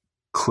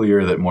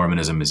clear that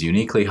Mormonism is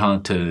uniquely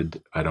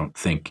haunted. I don't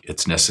think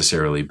it's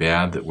necessarily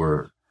bad that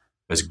we're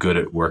as good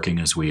at working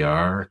as we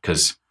are,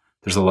 because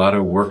there's a lot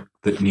of work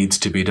that needs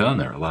to be done.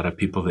 There are a lot of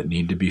people that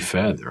need to be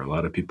fed. There are a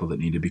lot of people that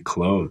need to be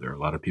clothed. There are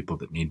a lot of people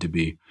that need to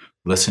be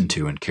listened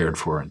to and cared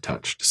for and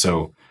touched.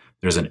 So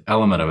there's an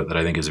element of it that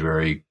I think is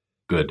very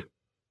good.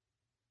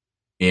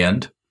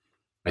 And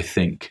I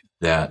think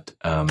that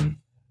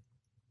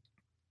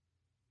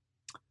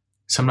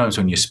sometimes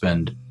when you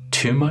spend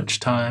too much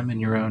time in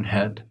your own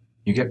head,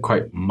 you get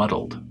quite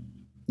muddled.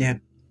 Yeah.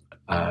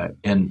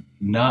 And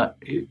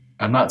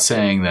I'm not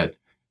saying that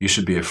you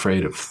should be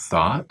afraid of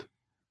thought.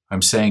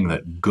 I'm saying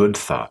that good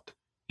thought,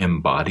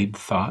 embodied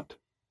thought,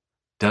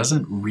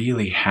 doesn't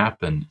really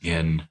happen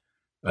in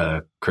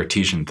a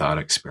Cartesian thought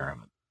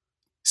experiment.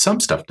 Some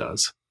stuff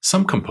does,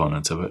 some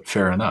components of it,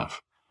 fair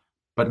enough,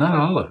 but not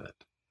all of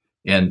it.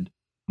 And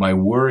my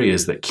worry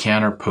is that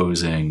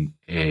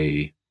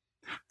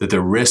that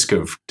the risk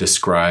of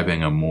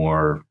describing a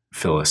more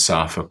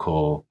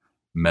philosophical,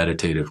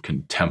 meditative,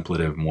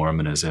 contemplative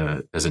Mormon as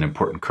an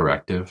important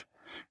corrective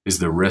is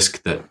the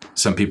risk that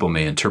some people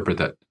may interpret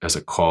that as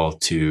a call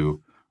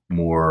to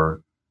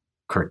more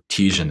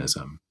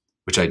Cartesianism,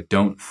 which I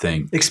don't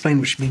think. Explain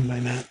what you mean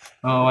by that.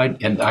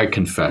 I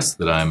confess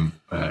that I'm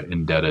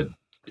indebted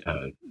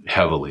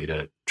heavily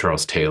to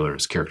Charles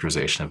Taylor's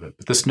characterization of it.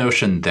 But this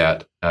notion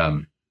that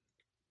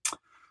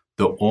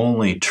the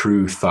only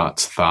true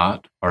thoughts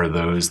thought are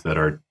those that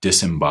are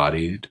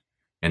disembodied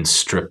and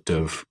stripped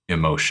of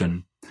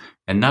emotion,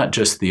 and not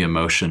just the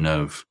emotion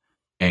of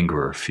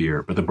anger or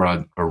fear, but the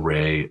broad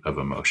array of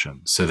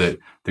emotions. So that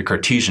the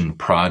Cartesian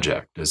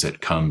project, as it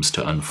comes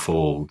to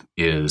unfold,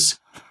 is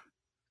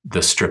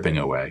the stripping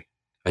away,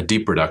 a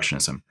deep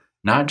reductionism,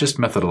 not just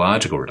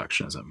methodological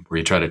reductionism, where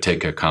you try to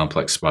take a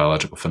complex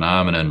biological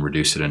phenomenon,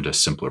 reduce it into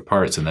simpler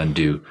parts, and then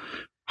do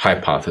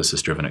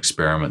hypothesis-driven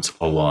experiments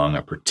along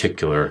a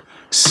particular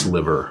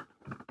sliver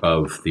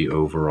of the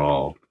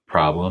overall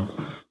problem,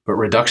 but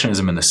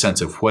reductionism in the sense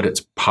of what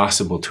it's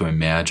possible to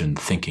imagine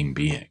thinking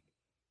being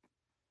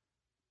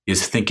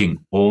is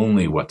thinking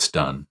only what's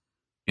done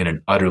in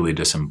an utterly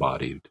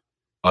disembodied,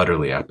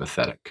 utterly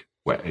apathetic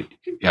way,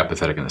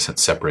 apathetic in the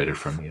sense separated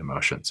from the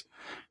emotions.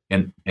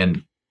 And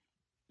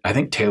I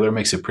think Taylor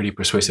makes a pretty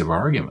persuasive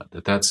argument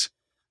that that's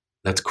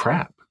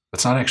crap.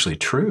 That's not actually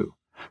true.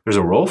 There's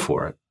a role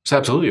for it. There's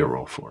absolutely a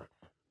role for it.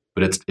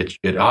 But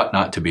it ought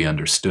not to be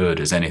understood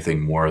as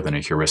anything more than a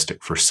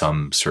heuristic for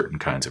some certain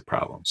kinds of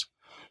problems.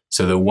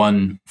 So the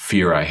one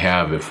fear I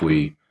have, if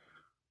we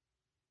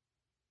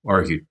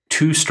argue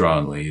too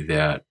strongly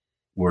that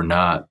we're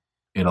not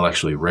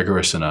intellectually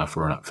rigorous enough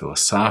or we're not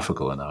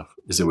philosophical enough,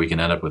 is that we can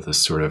end up with this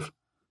sort of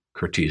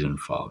Cartesian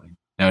falling.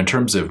 Now, in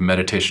terms of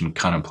meditation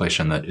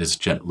contemplation that is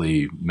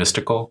gently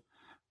mystical,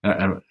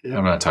 I'm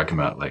not talking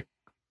about like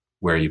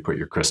where you put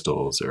your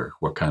crystals or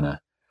what kind of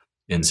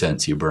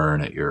incense you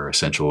burn at your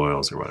essential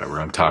oils or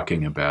whatever. I'm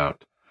talking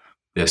about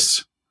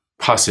this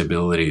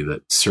possibility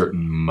that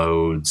certain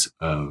modes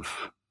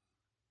of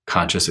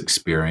conscious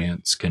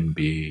experience can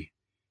be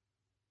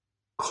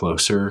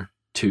closer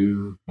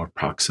to, more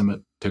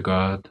proximate to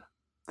God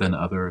than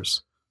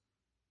others.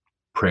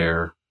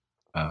 Prayer,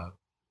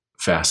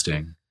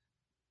 fasting,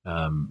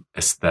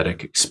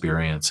 aesthetic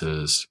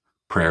experiences,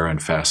 prayer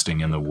and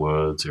fasting in the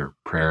woods, or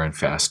prayer and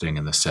fasting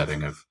in the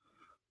setting of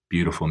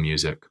beautiful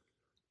music.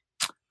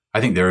 I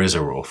think there is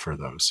a role for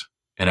those.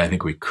 And I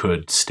think we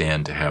could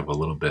stand to have a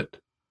little bit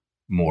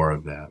more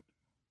of that.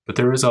 But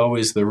there is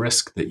always the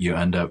risk that you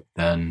end up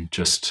then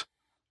just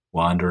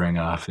wandering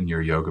off in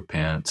your yoga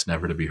pants,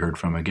 never to be heard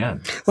from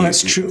again. Well,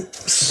 that's true.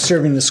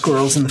 Serving the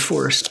squirrels in the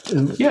forest.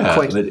 Yeah,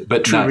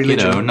 but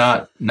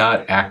not,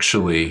 not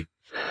actually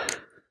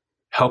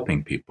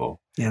helping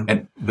people. Yeah.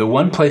 And the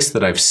one place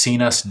that I've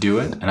seen us do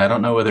it, and I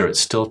don't know whether it's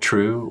still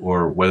true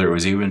or whether it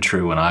was even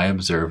true when I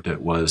observed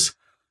it, was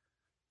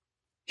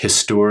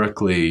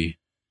historically,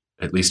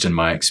 at least in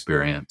my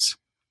experience,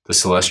 the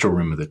celestial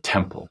room of the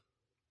temple,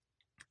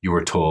 you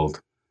were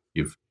told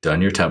you've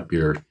done your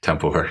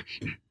temple work,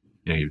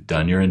 you've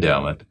done your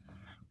endowment,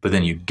 but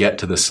then you get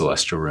to the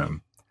celestial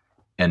room,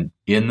 and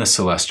in the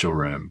celestial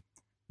room,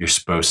 you're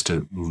supposed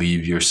to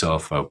leave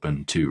yourself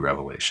open to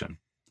revelation.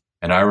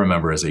 And I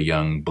remember as a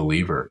young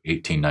believer,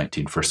 18,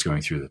 19, first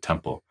going through the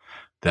temple,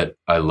 that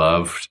I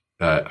loved,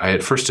 I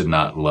at first did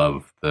not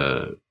love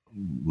the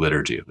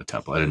liturgy of the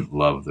temple. I didn't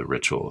love the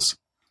rituals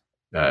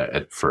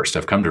at first.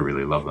 I've come to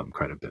really love them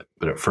quite a bit.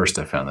 But at first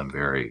I found them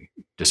very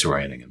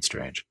disorienting and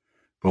strange.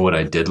 But what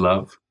I did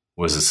love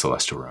was the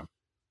celestial room.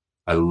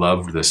 I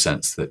loved the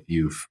sense that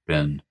you've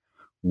been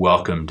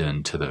welcomed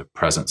into the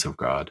presence of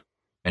God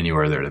and you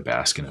are there to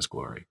bask in his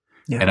glory.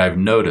 Yeah. And I've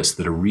noticed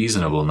that a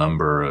reasonable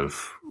number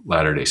of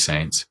Latter-day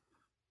Saints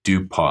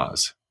do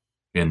pause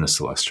in the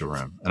celestial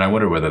room. And I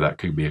wonder whether that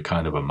could be a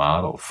kind of a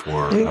model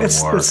for a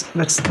more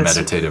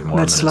meditative Mormonism.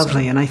 That's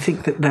lovely. And I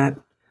think that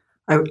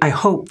I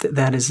hope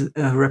that is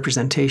a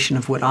representation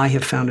of what I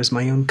have found as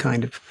my own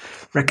kind of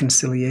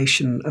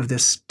reconciliation of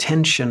this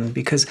tension,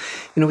 because,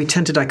 we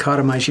tend to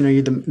dichotomize,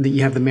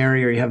 you have the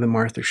Mary or you have the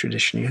Martha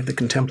tradition, you have the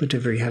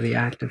contemplative or you have the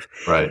active.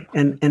 Right.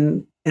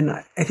 And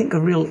I think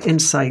a real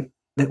insight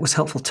that was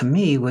helpful to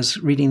me was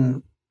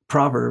reading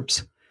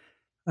Proverbs,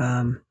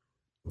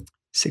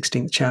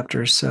 16th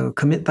chapter. So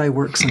commit thy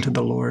works unto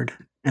the Lord,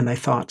 and thy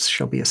thoughts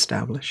shall be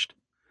established.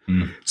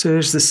 Mm. So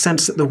there's this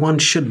sense that the one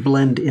should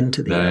blend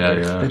into the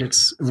other, that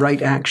its right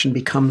action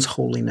becomes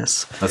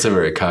holiness. That's a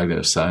very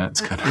cognitive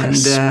science kind of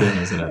spin,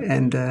 isn't it?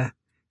 And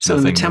so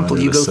in the temple,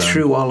 you go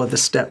through all of the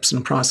steps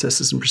and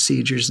processes and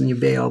procedures, and you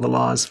obey all the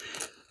laws,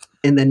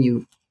 and then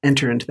you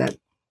enter into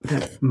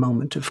that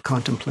moment of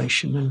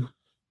contemplation and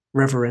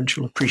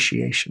reverential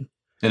appreciation.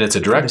 And it's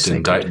a direct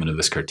indictment of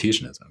this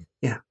Cartesianism.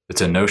 Yeah.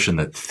 It's a notion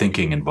that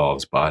thinking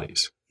involves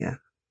bodies. Yeah.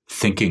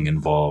 Thinking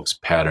involves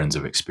patterns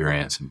of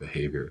experience and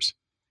behaviors.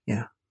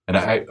 Yeah. And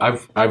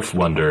I've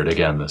wondered,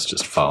 again, this is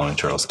just following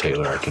Charles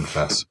Taylor, I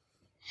confess,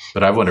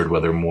 but I've wondered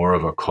whether more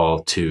of a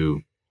call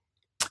to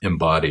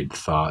embodied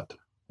thought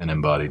and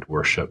embodied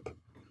worship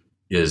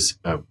is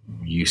a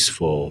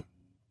useful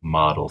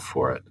model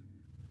for it.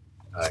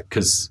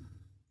 Because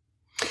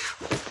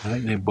I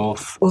think they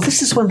both... Well,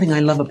 this is one thing I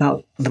love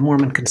about the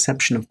Mormon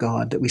conception of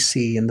God that we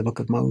see in the Book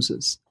of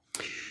Moses,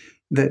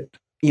 that,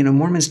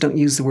 Mormons don't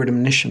use the word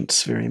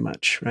omniscience very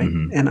much, right?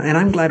 Mm-hmm. And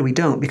I'm glad we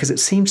don't, because it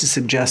seems to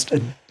suggest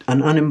an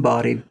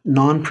unembodied,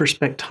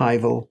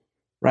 non-perspectival,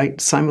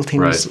 right,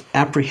 simultaneous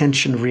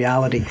apprehension of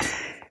reality.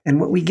 And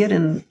what we get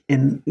in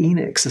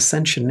Enoch's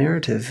ascension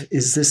narrative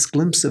is this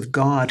glimpse of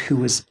God who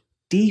was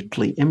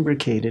deeply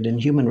imbricated in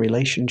human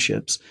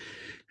relationships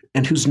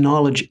and whose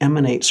knowledge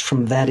emanates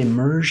from that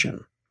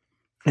immersion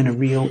in a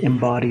real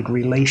embodied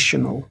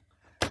relational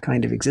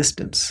kind of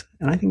existence.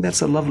 And I think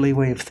that's a lovely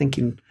way of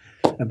thinking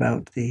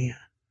about the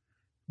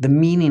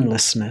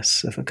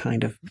meaninglessness of a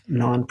kind of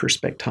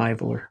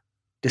non-perspectival or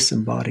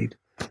disembodied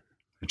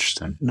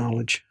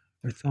knowledge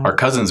or thought. Our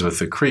cousins with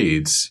the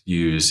creeds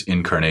use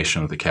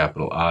incarnation with a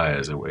capital I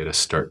as a way to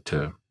start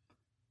to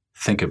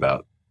think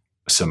about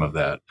some of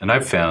that. And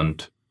I've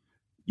found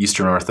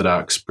Eastern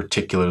Orthodox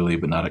particularly,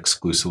 but not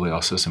exclusively,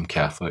 also some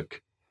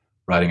Catholic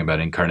writing about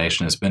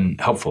incarnation has been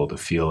helpful to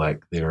feel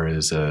like there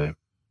is a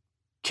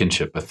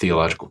kinship, a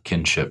theological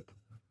kinship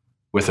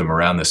with them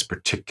around this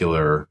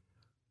particular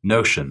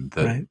notion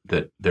that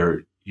that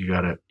there you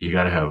gotta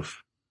have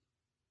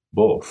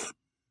both,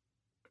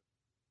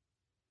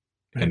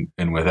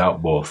 and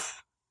without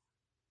both,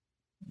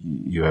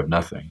 you have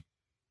nothing,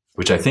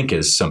 which I think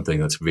is something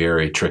that's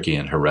very tricky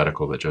and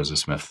heretical that Joseph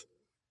Smith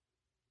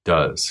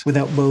does.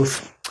 Without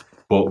both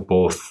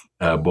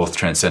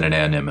transcendent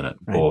and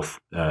immanent, both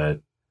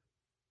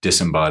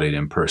disembodied,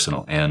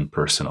 impersonal, and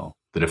personal.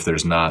 That if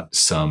there's not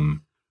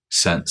some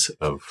sense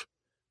of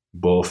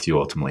both, you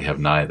ultimately have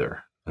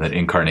neither. And that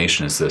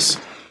incarnation is this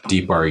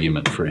deep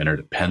argument for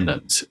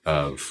interdependence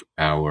of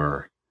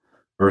our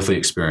earthly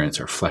experience,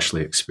 our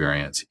fleshly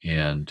experience,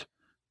 and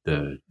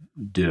the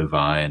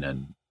divine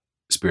and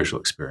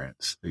spiritual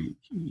experience.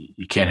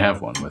 You can't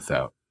have one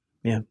without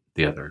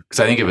the other.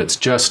 Because I think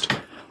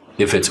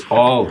if it's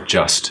all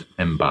just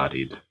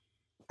embodied,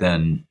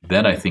 then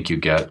I think you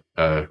get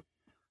a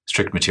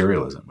strict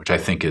materialism, which I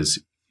think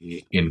is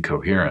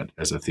incoherent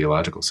as a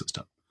theological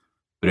system.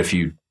 But if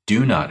you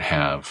do not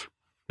have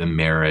the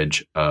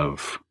marriage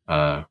of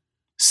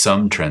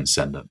some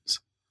transcendence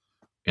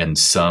and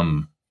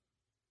some,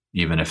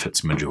 even if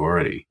it's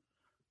majority,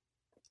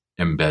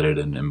 embedded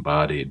and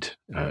embodied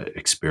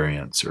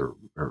experience or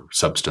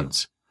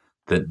substance,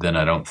 then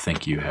I don't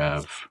think you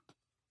have.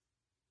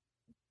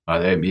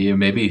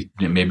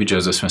 Maybe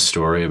Joseph Smith's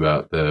story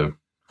about the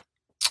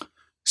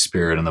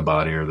spirit and the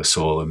body, or the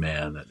soul of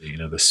man, that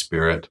the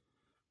spirit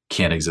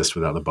can't exist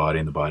without the body,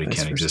 and the body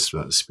can't exist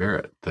without the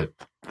spirit. That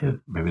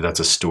maybe that's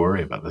a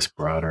story about this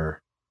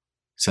broader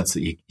sense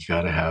that you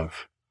got to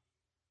have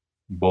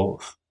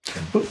both.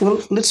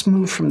 Well, let's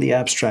move from the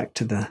abstract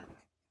to the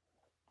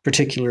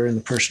particular and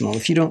the personal.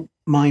 If you don't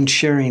mind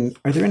sharing,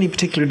 are there any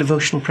particular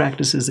devotional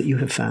practices that you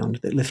have found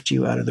that lift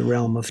you out of the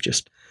realm of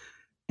just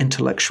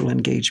intellectual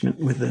engagement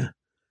with the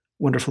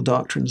wonderful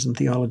doctrines and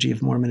theology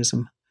of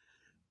Mormonism.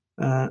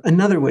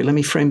 Another way, let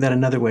me frame that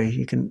another way.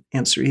 You can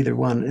answer either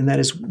one, and that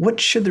is, what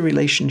should the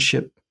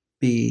relationship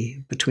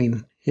be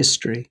between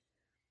history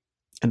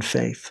and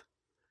faith?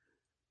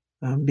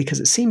 Because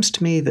it seems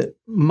to me that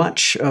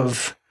much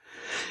of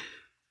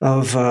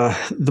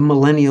the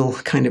millennial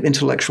kind of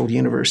intellectual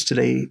universe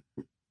today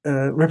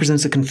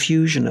represents a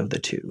confusion of the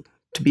two.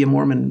 To be a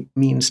Mormon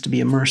means to be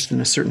immersed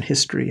in a certain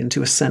history and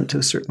to assent to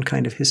a certain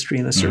kind of history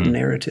and a certain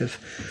narrative.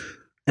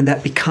 And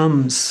that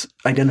becomes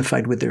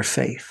identified with their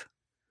faith.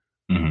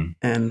 Mm-hmm.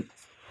 And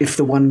if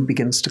the one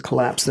begins to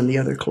collapse, then the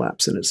other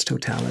collapses in its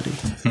totality.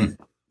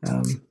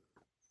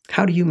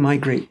 How do you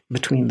migrate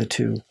between the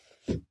two?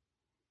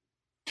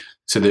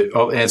 So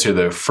I'll answer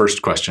the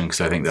first question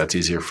because I think that's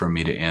easier for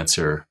me to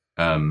answer.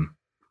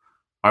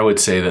 I would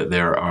say that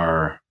there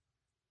are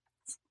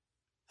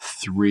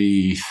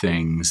 3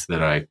 things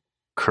that I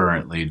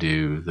currently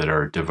do that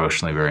are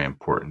devotionally very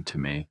important to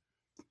me.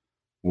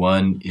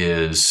 One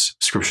is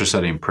scripture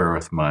study and prayer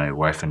with my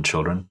wife and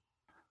children.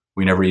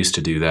 We never used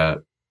to do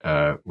that.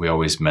 We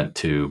always meant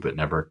to, but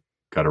never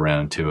got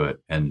around to it.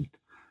 And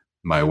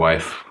my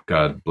wife,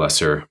 God bless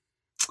her,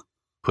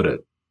 put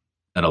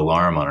an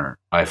alarm on her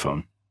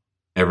iPhone.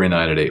 Every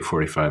night at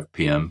 8:45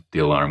 p.m., the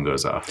alarm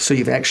goes off. So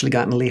you've actually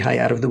gotten Lehi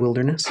out of the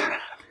wilderness?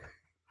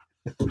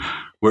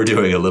 We're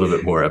doing a little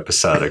bit more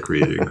episodic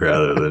reading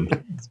rather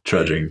than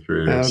trudging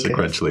through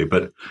sequentially.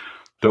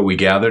 But we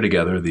gather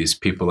together, these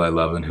people I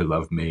love and who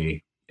love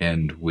me,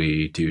 and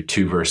we do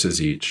 2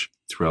 verses each.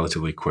 It's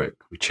relatively quick.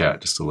 We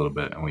chat just a little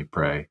bit and we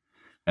pray.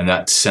 And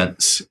that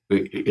sense,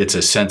 it's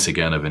a sense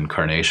again of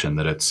incarnation,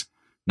 that it's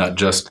not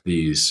just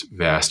these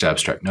vast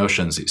abstract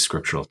notions, these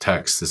scriptural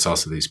texts, it's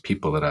also these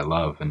people that I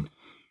love. And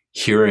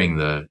hearing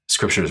the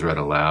scriptures read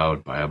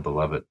aloud by a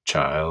beloved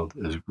child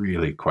is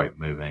really quite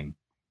moving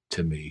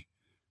to me.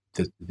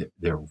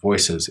 Their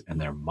voices and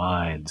their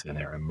minds and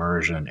their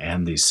immersion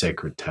and these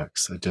sacred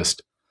texts.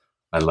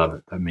 I love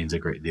it. That means a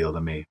great deal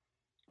to me.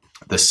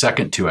 The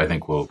second 2, I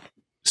think, will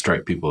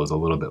strike people as a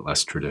little bit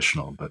less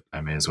traditional, but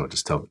I may as well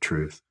just tell the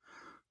truth.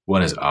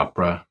 One is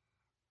opera.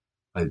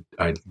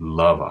 I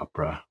love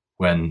opera.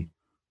 When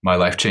my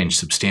life changed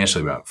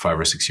substantially about 5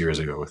 or 6 years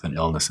ago with an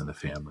illness in the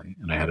family,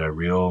 and I had a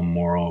real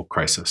moral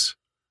crisis,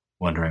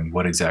 wondering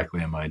what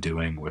exactly am I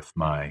doing with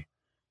my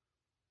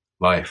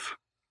life?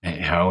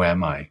 How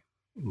am I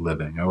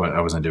living?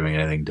 I wasn't doing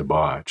anything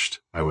debauched.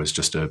 I was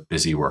just a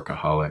busy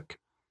workaholic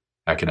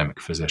academic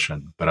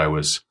physician, but I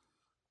was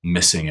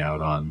missing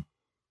out on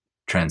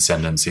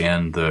transcendence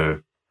and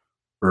the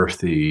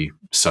earthy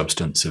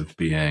substance of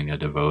being a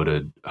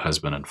devoted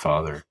husband and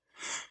father.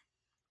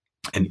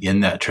 And in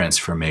that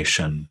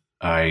transformation,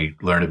 I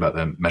learned about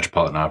the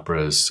Metropolitan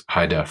Opera's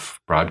high-def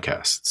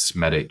broadcasts,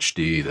 Met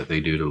HD, that they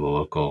do to the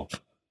local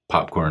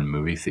popcorn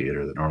movie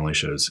theater that normally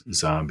shows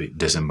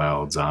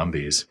disemboweled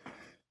zombies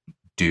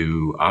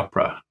do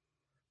opera.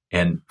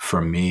 And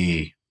for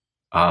me,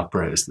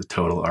 opera is the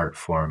total art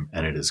form,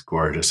 and it is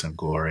gorgeous and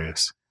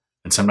glorious.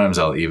 And sometimes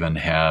I'll even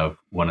have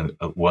one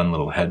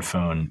little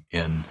headphone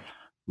in,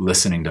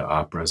 listening to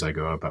opera as I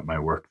go about my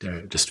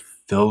workday. It just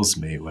fills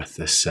me with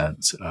this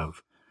sense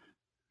of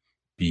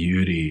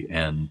beauty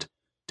and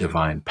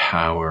divine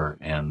power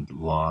and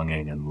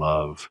longing and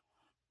love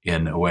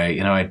in a way.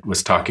 I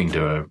was talking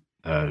to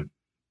a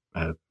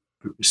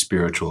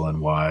spiritual and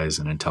wise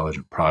and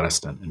intelligent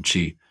Protestant, and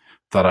she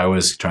thought I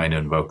was trying to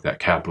invoke that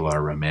capital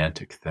R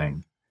romantic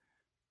thing.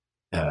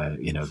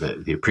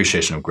 The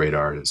appreciation of great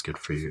art is good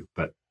for you,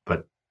 but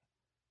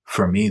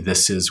for me,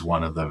 this is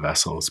one of the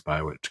vessels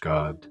by which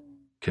God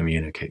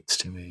communicates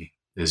to me,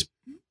 is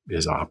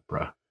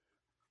opera.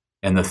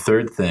 And the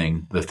third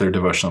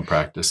devotional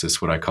practice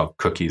is what I call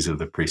cookies of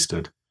the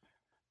priesthood.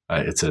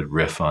 It's a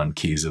riff on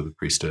keys of the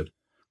priesthood.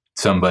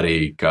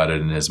 Somebody got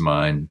it in his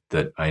mind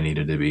that I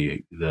needed to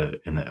be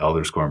in the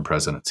Elders Quorum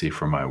presidency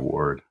for my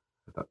ward.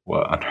 I thought,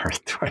 what on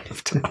earth do I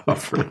have to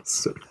offer?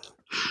 So,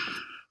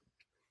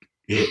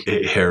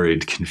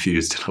 harried,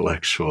 confused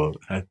intellectual.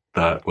 I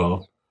thought,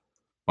 well,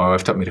 my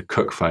wife taught me to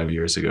cook 5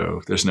 years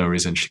ago. There's no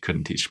reason she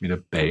couldn't teach me to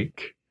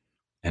bake.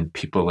 And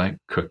people like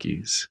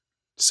cookies.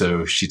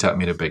 So she taught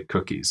me to bake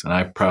cookies. And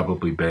I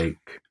probably bake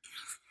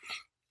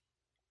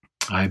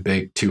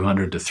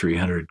 200 to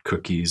 300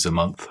 cookies a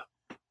month.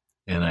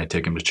 And I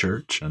take them to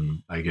church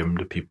and I give them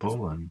to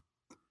people.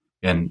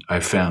 And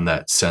I found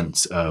that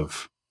sense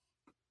of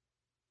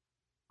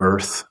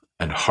earth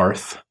and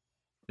hearth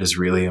is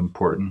really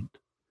important.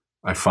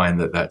 I find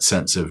that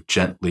sense of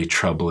gently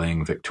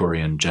troubling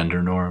Victorian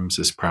gender norms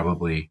is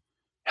probably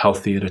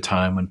healthy at a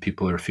time when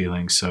people are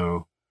feeling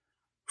so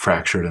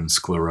fractured and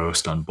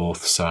sclerosed on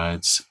both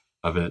sides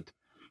of it.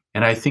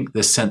 And I think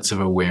this sense of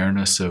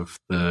awareness of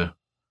the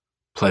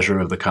pleasure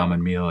of the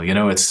common meal,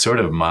 it's sort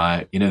of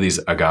these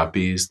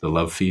agapes, the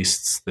love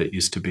feasts that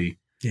used to be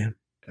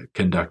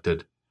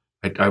conducted.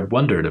 I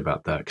wondered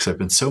about that because I've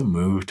been so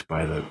moved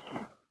by the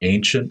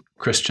ancient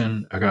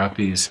Christian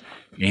agapes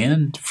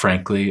and,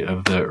 frankly,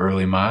 of the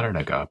early modern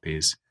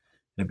agapes.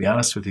 And to be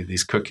honest with you,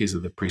 these cookies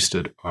of the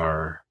priesthood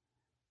are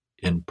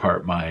in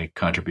part my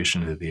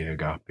contribution to the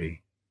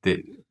agape.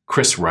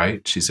 Chris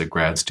Wright, she's a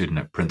grad student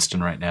at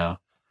Princeton right now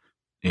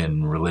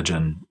in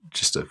religion,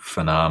 just a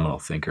phenomenal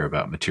thinker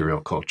about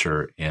material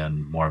culture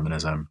and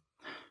Mormonism.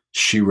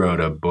 She wrote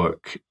a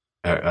book,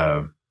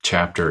 a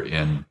chapter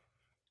in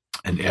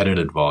an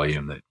edited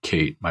volume that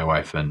Kate, my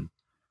wife, and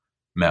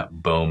Matt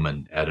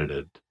Bowman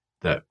edited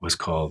that was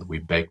called We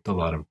Baked a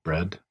Lot of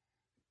Bread.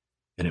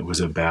 And it was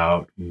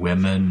about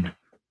women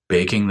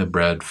baking the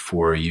bread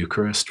for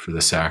Eucharist, for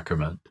the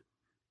sacrament,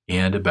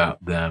 and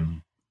about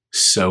them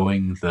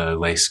sewing the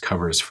lace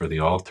covers for the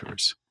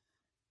altars,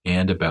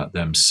 and about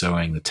them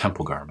sewing the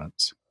temple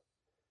garments.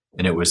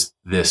 And it was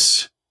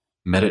this,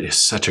 it's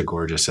such a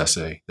gorgeous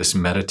essay, this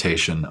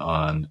meditation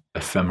on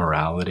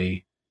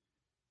ephemerality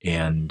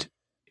and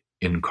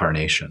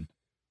incarnation,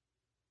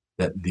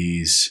 that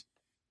these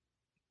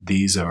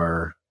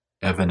are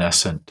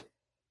evanescent,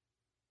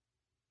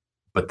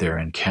 but they're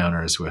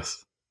encounters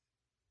with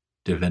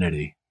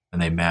divinity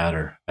and they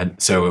matter.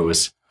 And so it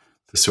was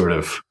the sort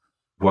of,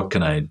 what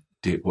can I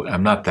do?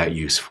 I'm not that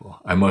useful.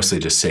 I mostly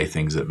just say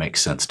things that make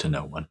sense to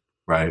no one,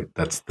 right?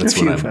 That's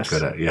what I'm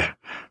good at. Yeah.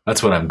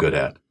 That's what I'm good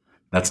at.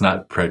 That's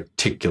not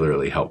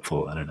particularly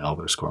helpful in an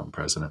Elders Quorum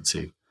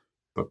presidency,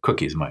 but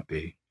cookies might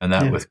be. And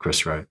that with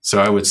Chris Wright.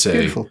 So I would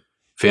say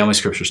family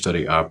scripture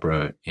study,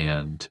 opera,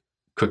 and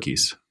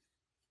cookies.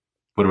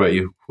 What about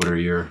you? What are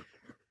your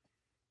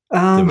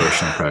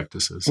devotional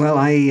practices? Well,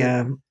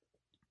 I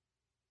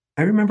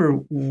remember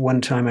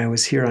one time I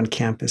was here on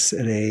campus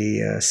at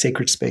a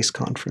sacred space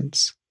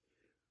conference,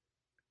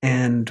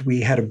 and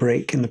we had a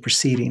break in the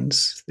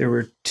proceedings. There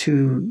were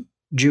 2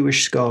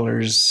 Jewish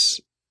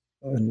scholars,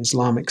 an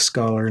Islamic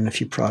scholar, and a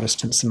few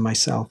Protestants, and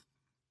myself.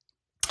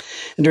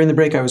 And during the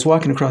break, I was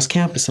walking across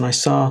campus, and I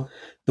saw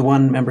the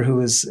one member who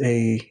was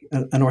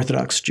an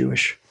Orthodox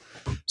Jewish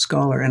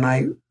scholar, and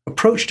I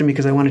approached him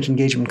because I wanted to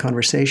engage him in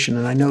conversation,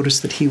 and I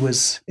noticed that he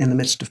was in the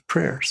midst of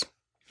prayers.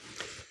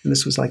 And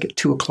this was like at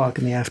 2:00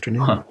 in the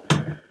afternoon. Huh.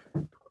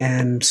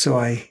 And so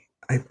I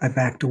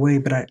backed away,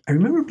 but I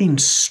remember being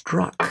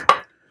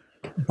struck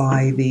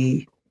by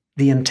the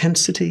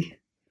intensity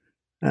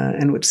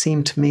and what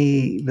seemed to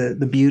me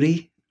the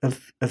beauty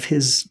of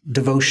his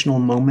devotional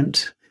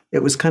moment.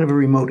 It was kind of a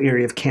remote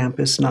area of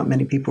campus. Not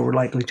many people were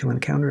likely to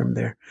encounter him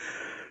there.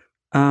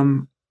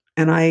 And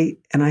I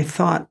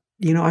thought,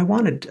 I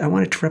wanted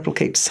to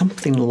replicate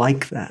something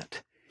like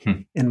that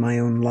in my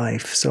own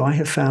life. So I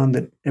have found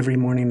that every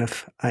morning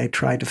I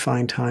try to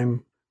find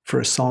time for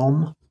a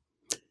psalm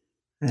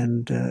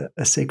and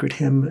a sacred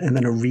hymn and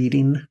then a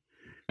reading.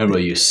 And will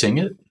you sing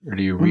it, or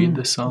do you read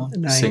the psalm?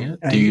 Sing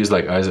it? Do you use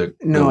like Isaac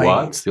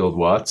Watts, the old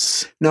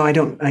Watts? No, I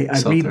don't. I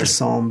read the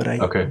psalm, but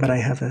I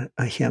have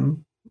a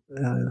hymn.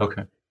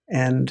 Okay.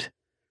 And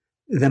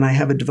then I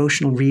have a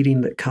devotional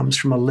reading that comes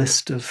from a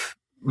list of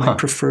my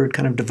preferred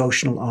kind of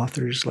devotional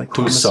authors. Like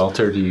whose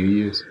Psalter do you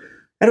use?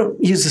 I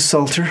don't use the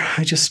Psalter.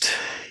 I just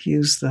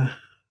use the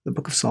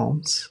Book of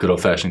Psalms. Good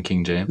old-fashioned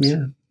King James?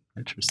 Yeah.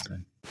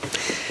 Interesting.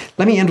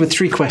 Let me end with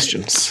 3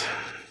 questions.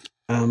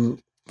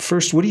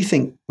 First, what do you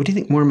think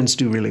Mormons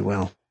do really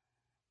well,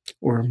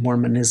 or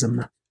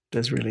Mormonism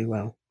does really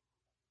well?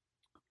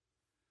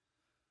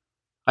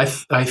 I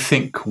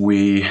think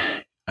we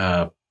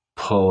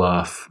pull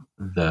off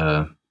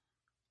the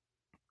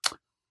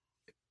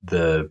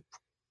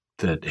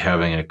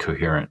having a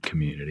coherent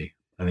community.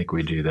 I think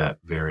we do that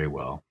very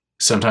well.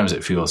 Sometimes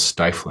it feels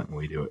stifling.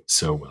 We do it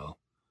so well.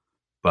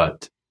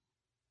 But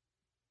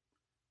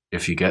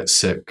if you get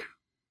sick,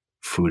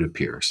 food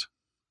appears.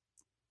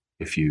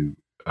 If you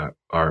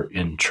are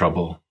in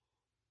trouble,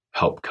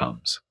 help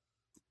comes.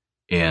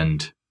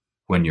 And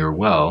when you're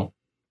well,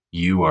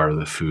 you are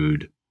the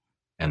food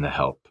and the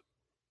help.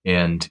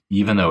 And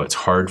even though it's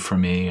hard for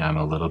me, I'm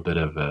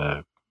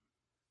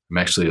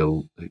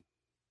actually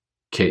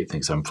Kate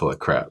thinks I'm full of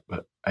crap,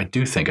 but I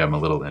do think I'm a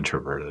little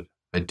introverted.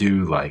 I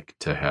do like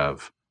to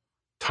have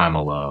time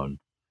alone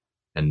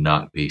and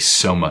not be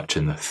so much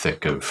in the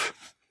thick of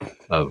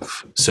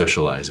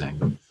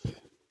socializing.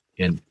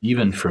 And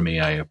even for me,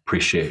 I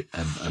appreciate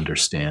and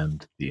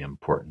understand the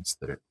importance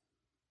that it.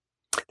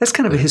 That's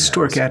kind of a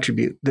historic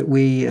attribute that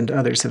we and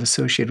others have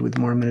associated with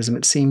Mormonism.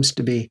 It seems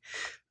to be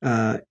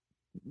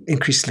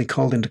increasingly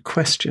called into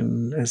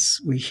question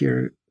as we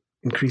hear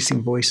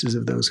increasing voices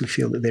of those who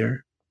feel that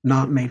they're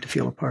not made to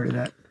feel a part of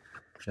that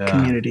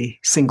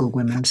community. Single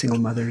women, single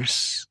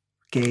mothers,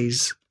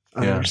 gays,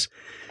 others.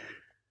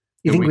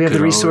 You think we have the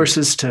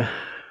resources to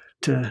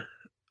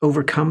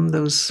overcome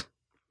those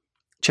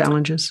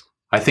challenges?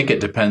 I think it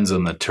depends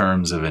on the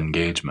terms of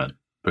engagement,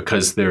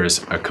 because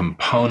there's a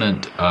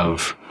component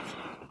of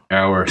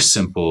our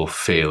simple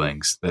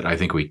failings that I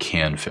think we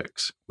can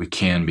fix. We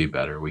can be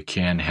better. We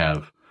can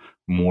have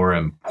more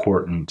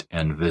important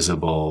and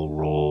visible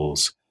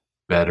roles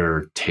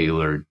better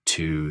tailored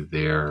to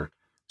their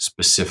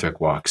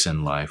specific walks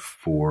in life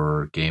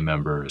for gay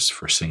members,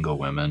 for single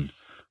women.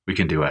 We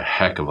can do a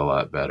heck of a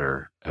lot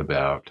better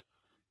about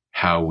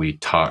how we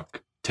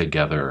talk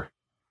together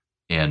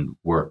and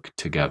work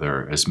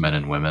together as men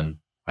and women.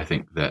 I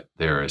think that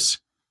there is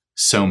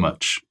so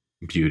much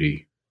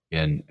beauty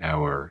in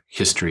our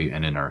history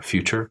and in our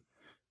future.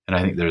 And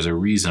I think there's a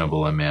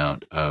reasonable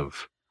amount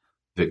of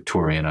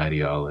Victorian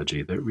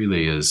ideology that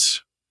really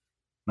is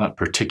not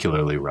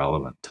particularly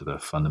relevant to the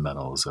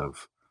fundamentals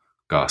of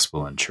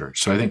gospel and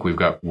church. So I think we've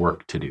got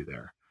work to do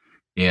there.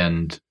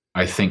 And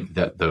I think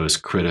that those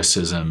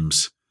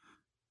criticisms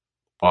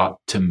ought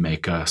to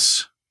make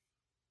us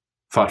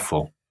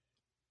thoughtful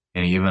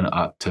and even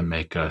ought to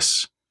make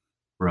us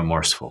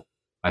remorseful.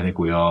 I think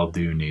we all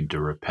do need to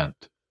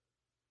repent.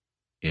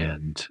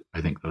 And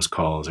I think those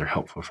calls are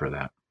helpful for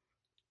that.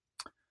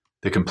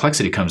 The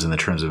complexity comes in the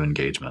terms of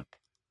engagement.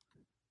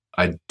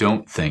 I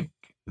don't think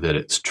that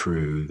it's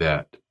true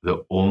that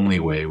the only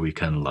way we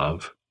can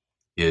love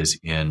is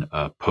in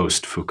a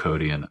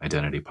post-Foucauldian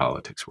identity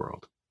politics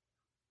world.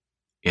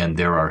 And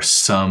there are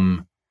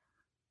some,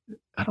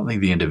 I don't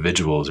think the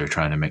individuals are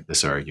trying to make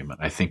this argument.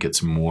 I think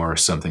it's more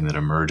something that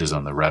emerges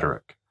on the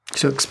rhetoric.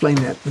 So explain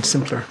that in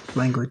simpler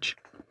language.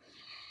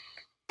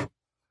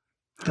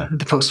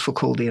 The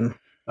post-Foucauldian.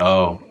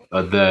 I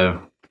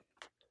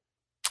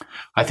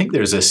think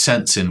there's a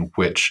sense in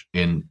which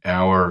in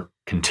our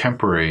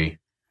contemporary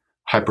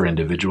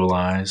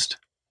hyper-individualized,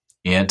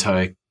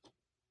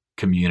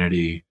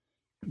 anti-community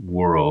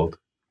world,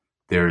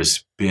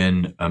 there's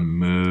been a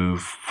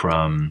move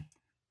from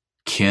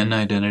kin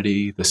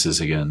identity. This is,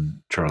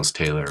 again, Charles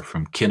Taylor,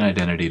 from kin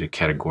identity to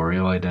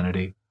categorical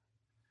identity.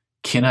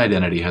 Kin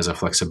identity has a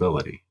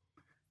flexibility.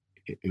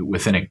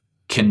 Within a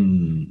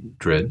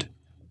kindred,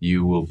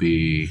 you will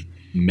be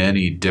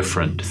many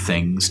different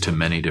things to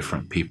many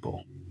different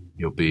people.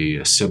 You'll be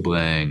a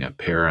sibling, a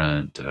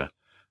parent, a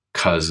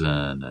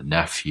cousin, a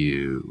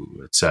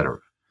nephew, etc.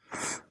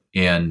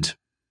 And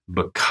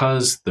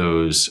because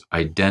those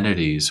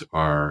identities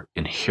are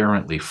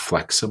inherently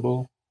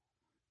flexible,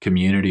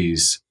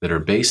 communities that are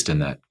based in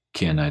that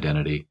kin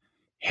identity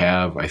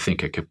have, I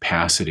think, a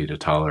capacity to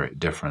tolerate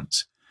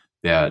difference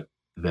that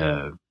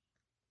the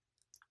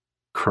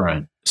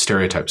current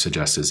stereotype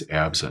suggests is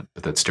absent,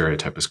 but that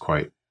stereotype is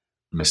quite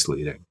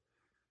misleading.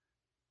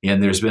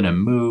 And there's been a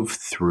move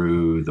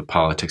through the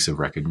politics of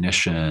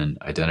recognition,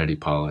 identity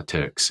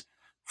politics,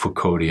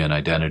 Foucauldian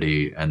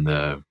identity, and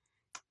the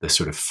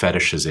sort of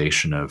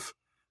fetishization of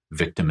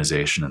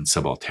victimization and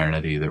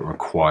subalternity that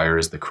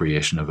requires the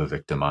creation of a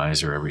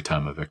victimizer every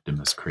time a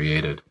victim is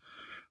created,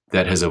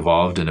 that has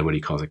evolved into what he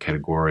calls a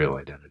categorical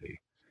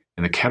identity.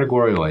 And the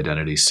categorical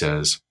identity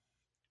says,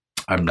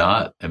 I'm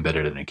not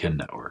embedded in a kin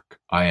network.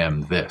 I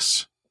am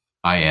this.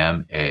 I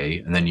am a,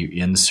 and then you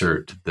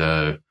insert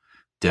the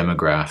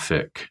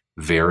demographic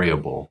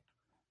variable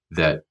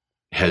that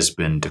has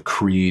been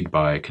decreed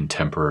by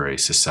contemporary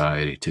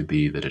society to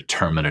be the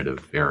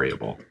determinative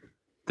variable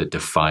that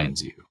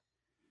defines you.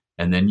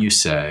 And then you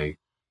say,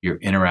 your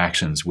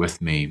interactions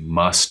with me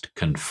must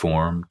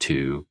conform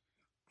to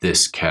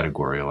this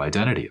categorical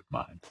identity of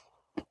mine.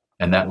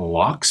 And that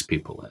locks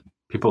people in.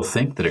 People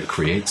think that it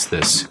creates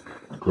this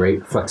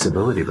great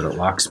flexibility, but it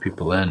locks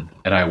people in.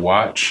 And I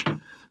watch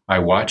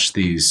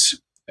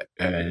these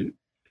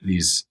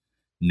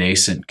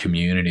nascent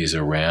communities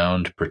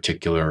around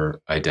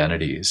particular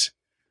identities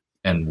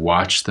and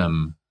watch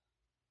them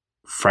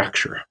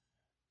fracture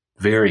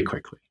very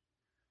quickly,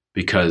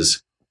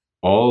 because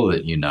all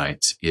that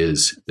unites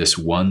is this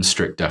one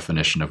strict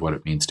definition of what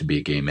it means to be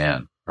a gay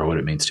man, or what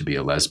it means to be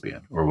a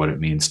lesbian, or what it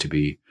means to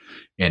be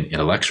an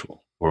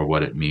intellectual, or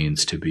what it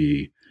means to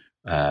be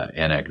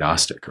an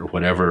agnostic, or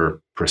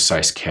whatever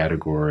precise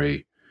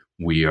category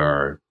we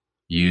are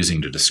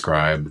using to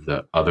describe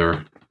the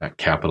other, that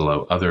capital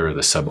O other,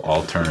 the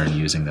subaltern,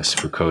 using this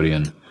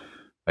Foucauldian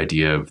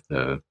idea of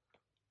the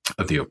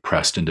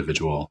oppressed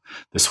individual.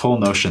 This whole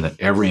notion that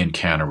every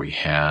encounter we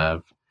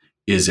have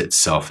is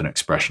itself an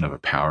expression of a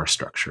power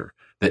structure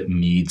that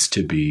needs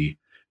to be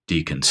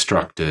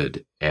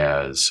deconstructed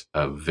as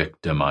a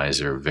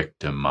victimizer,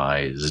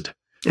 victimized.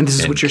 And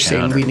this is what you're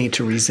saying encounter. we need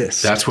to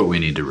resist. That's what we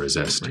need to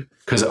resist.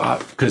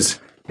 Because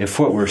if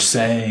what we're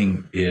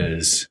saying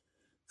is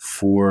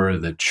for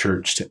the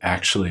church to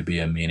actually be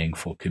a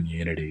meaningful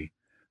community,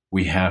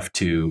 we have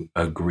to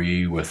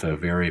agree with a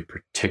very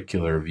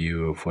particular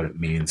view of what it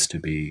means to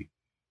be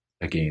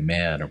a gay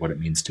man, or what it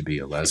means to be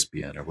a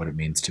lesbian, or what it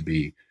means to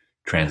be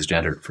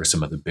transgendered, for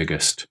some of the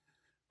biggest,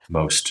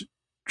 most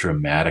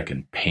dramatic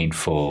and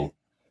painful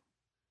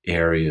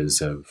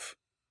areas of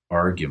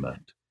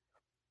argument.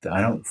 I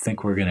don't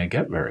think we're going to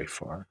get very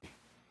far.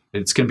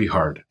 It's going to be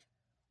hard.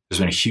 There's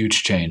been a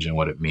huge change in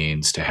what it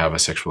means to have a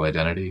sexual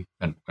identity,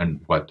 and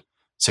what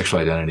sexual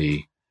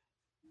identity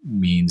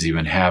means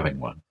even having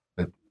one.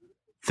 But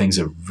things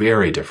are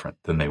very different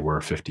than they were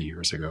 50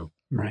 years ago.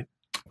 Right.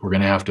 We're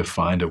going to have to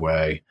find a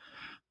way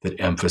that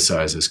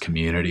emphasizes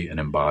community and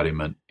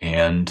embodiment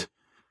and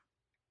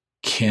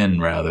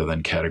kin rather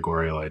than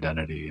categorical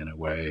identity in a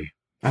way.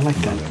 I like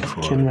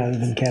that. Kin rather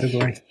than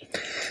category.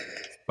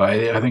 But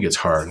I think it's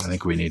hard. I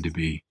think we need to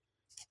be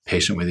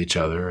patient with each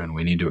other, and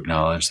we need to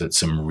acknowledge that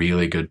some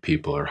really good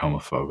people are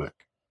homophobic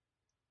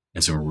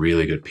and some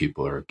really good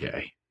people are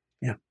gay.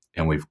 Yeah.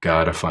 And we've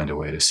got to find a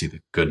way to see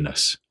the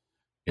goodness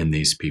in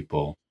these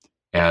people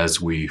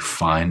as we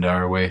find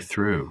our way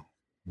through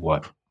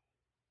what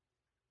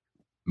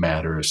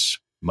matters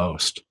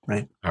most,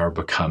 Right. our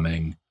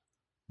becoming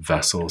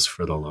vessels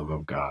for the love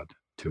of God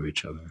to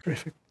each other.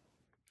 Terrific.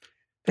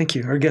 Thank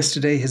you. Our guest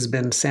today has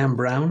been Sam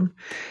Brown,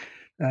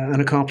 an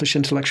accomplished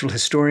intellectual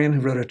historian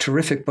who wrote a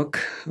terrific book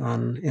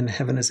on In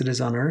Heaven as It Is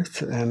on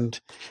Earth, and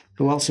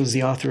who also is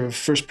the author of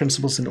First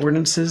Principles and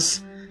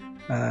Ordinances.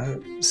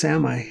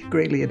 Sam, I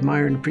greatly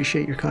admire and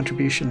appreciate your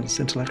contributions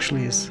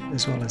intellectually as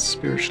well as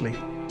spiritually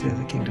to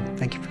the kingdom.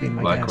 Thank you for being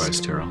my guest.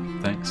 Likewise,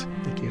 Terryl. Thanks.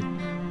 Thank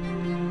you.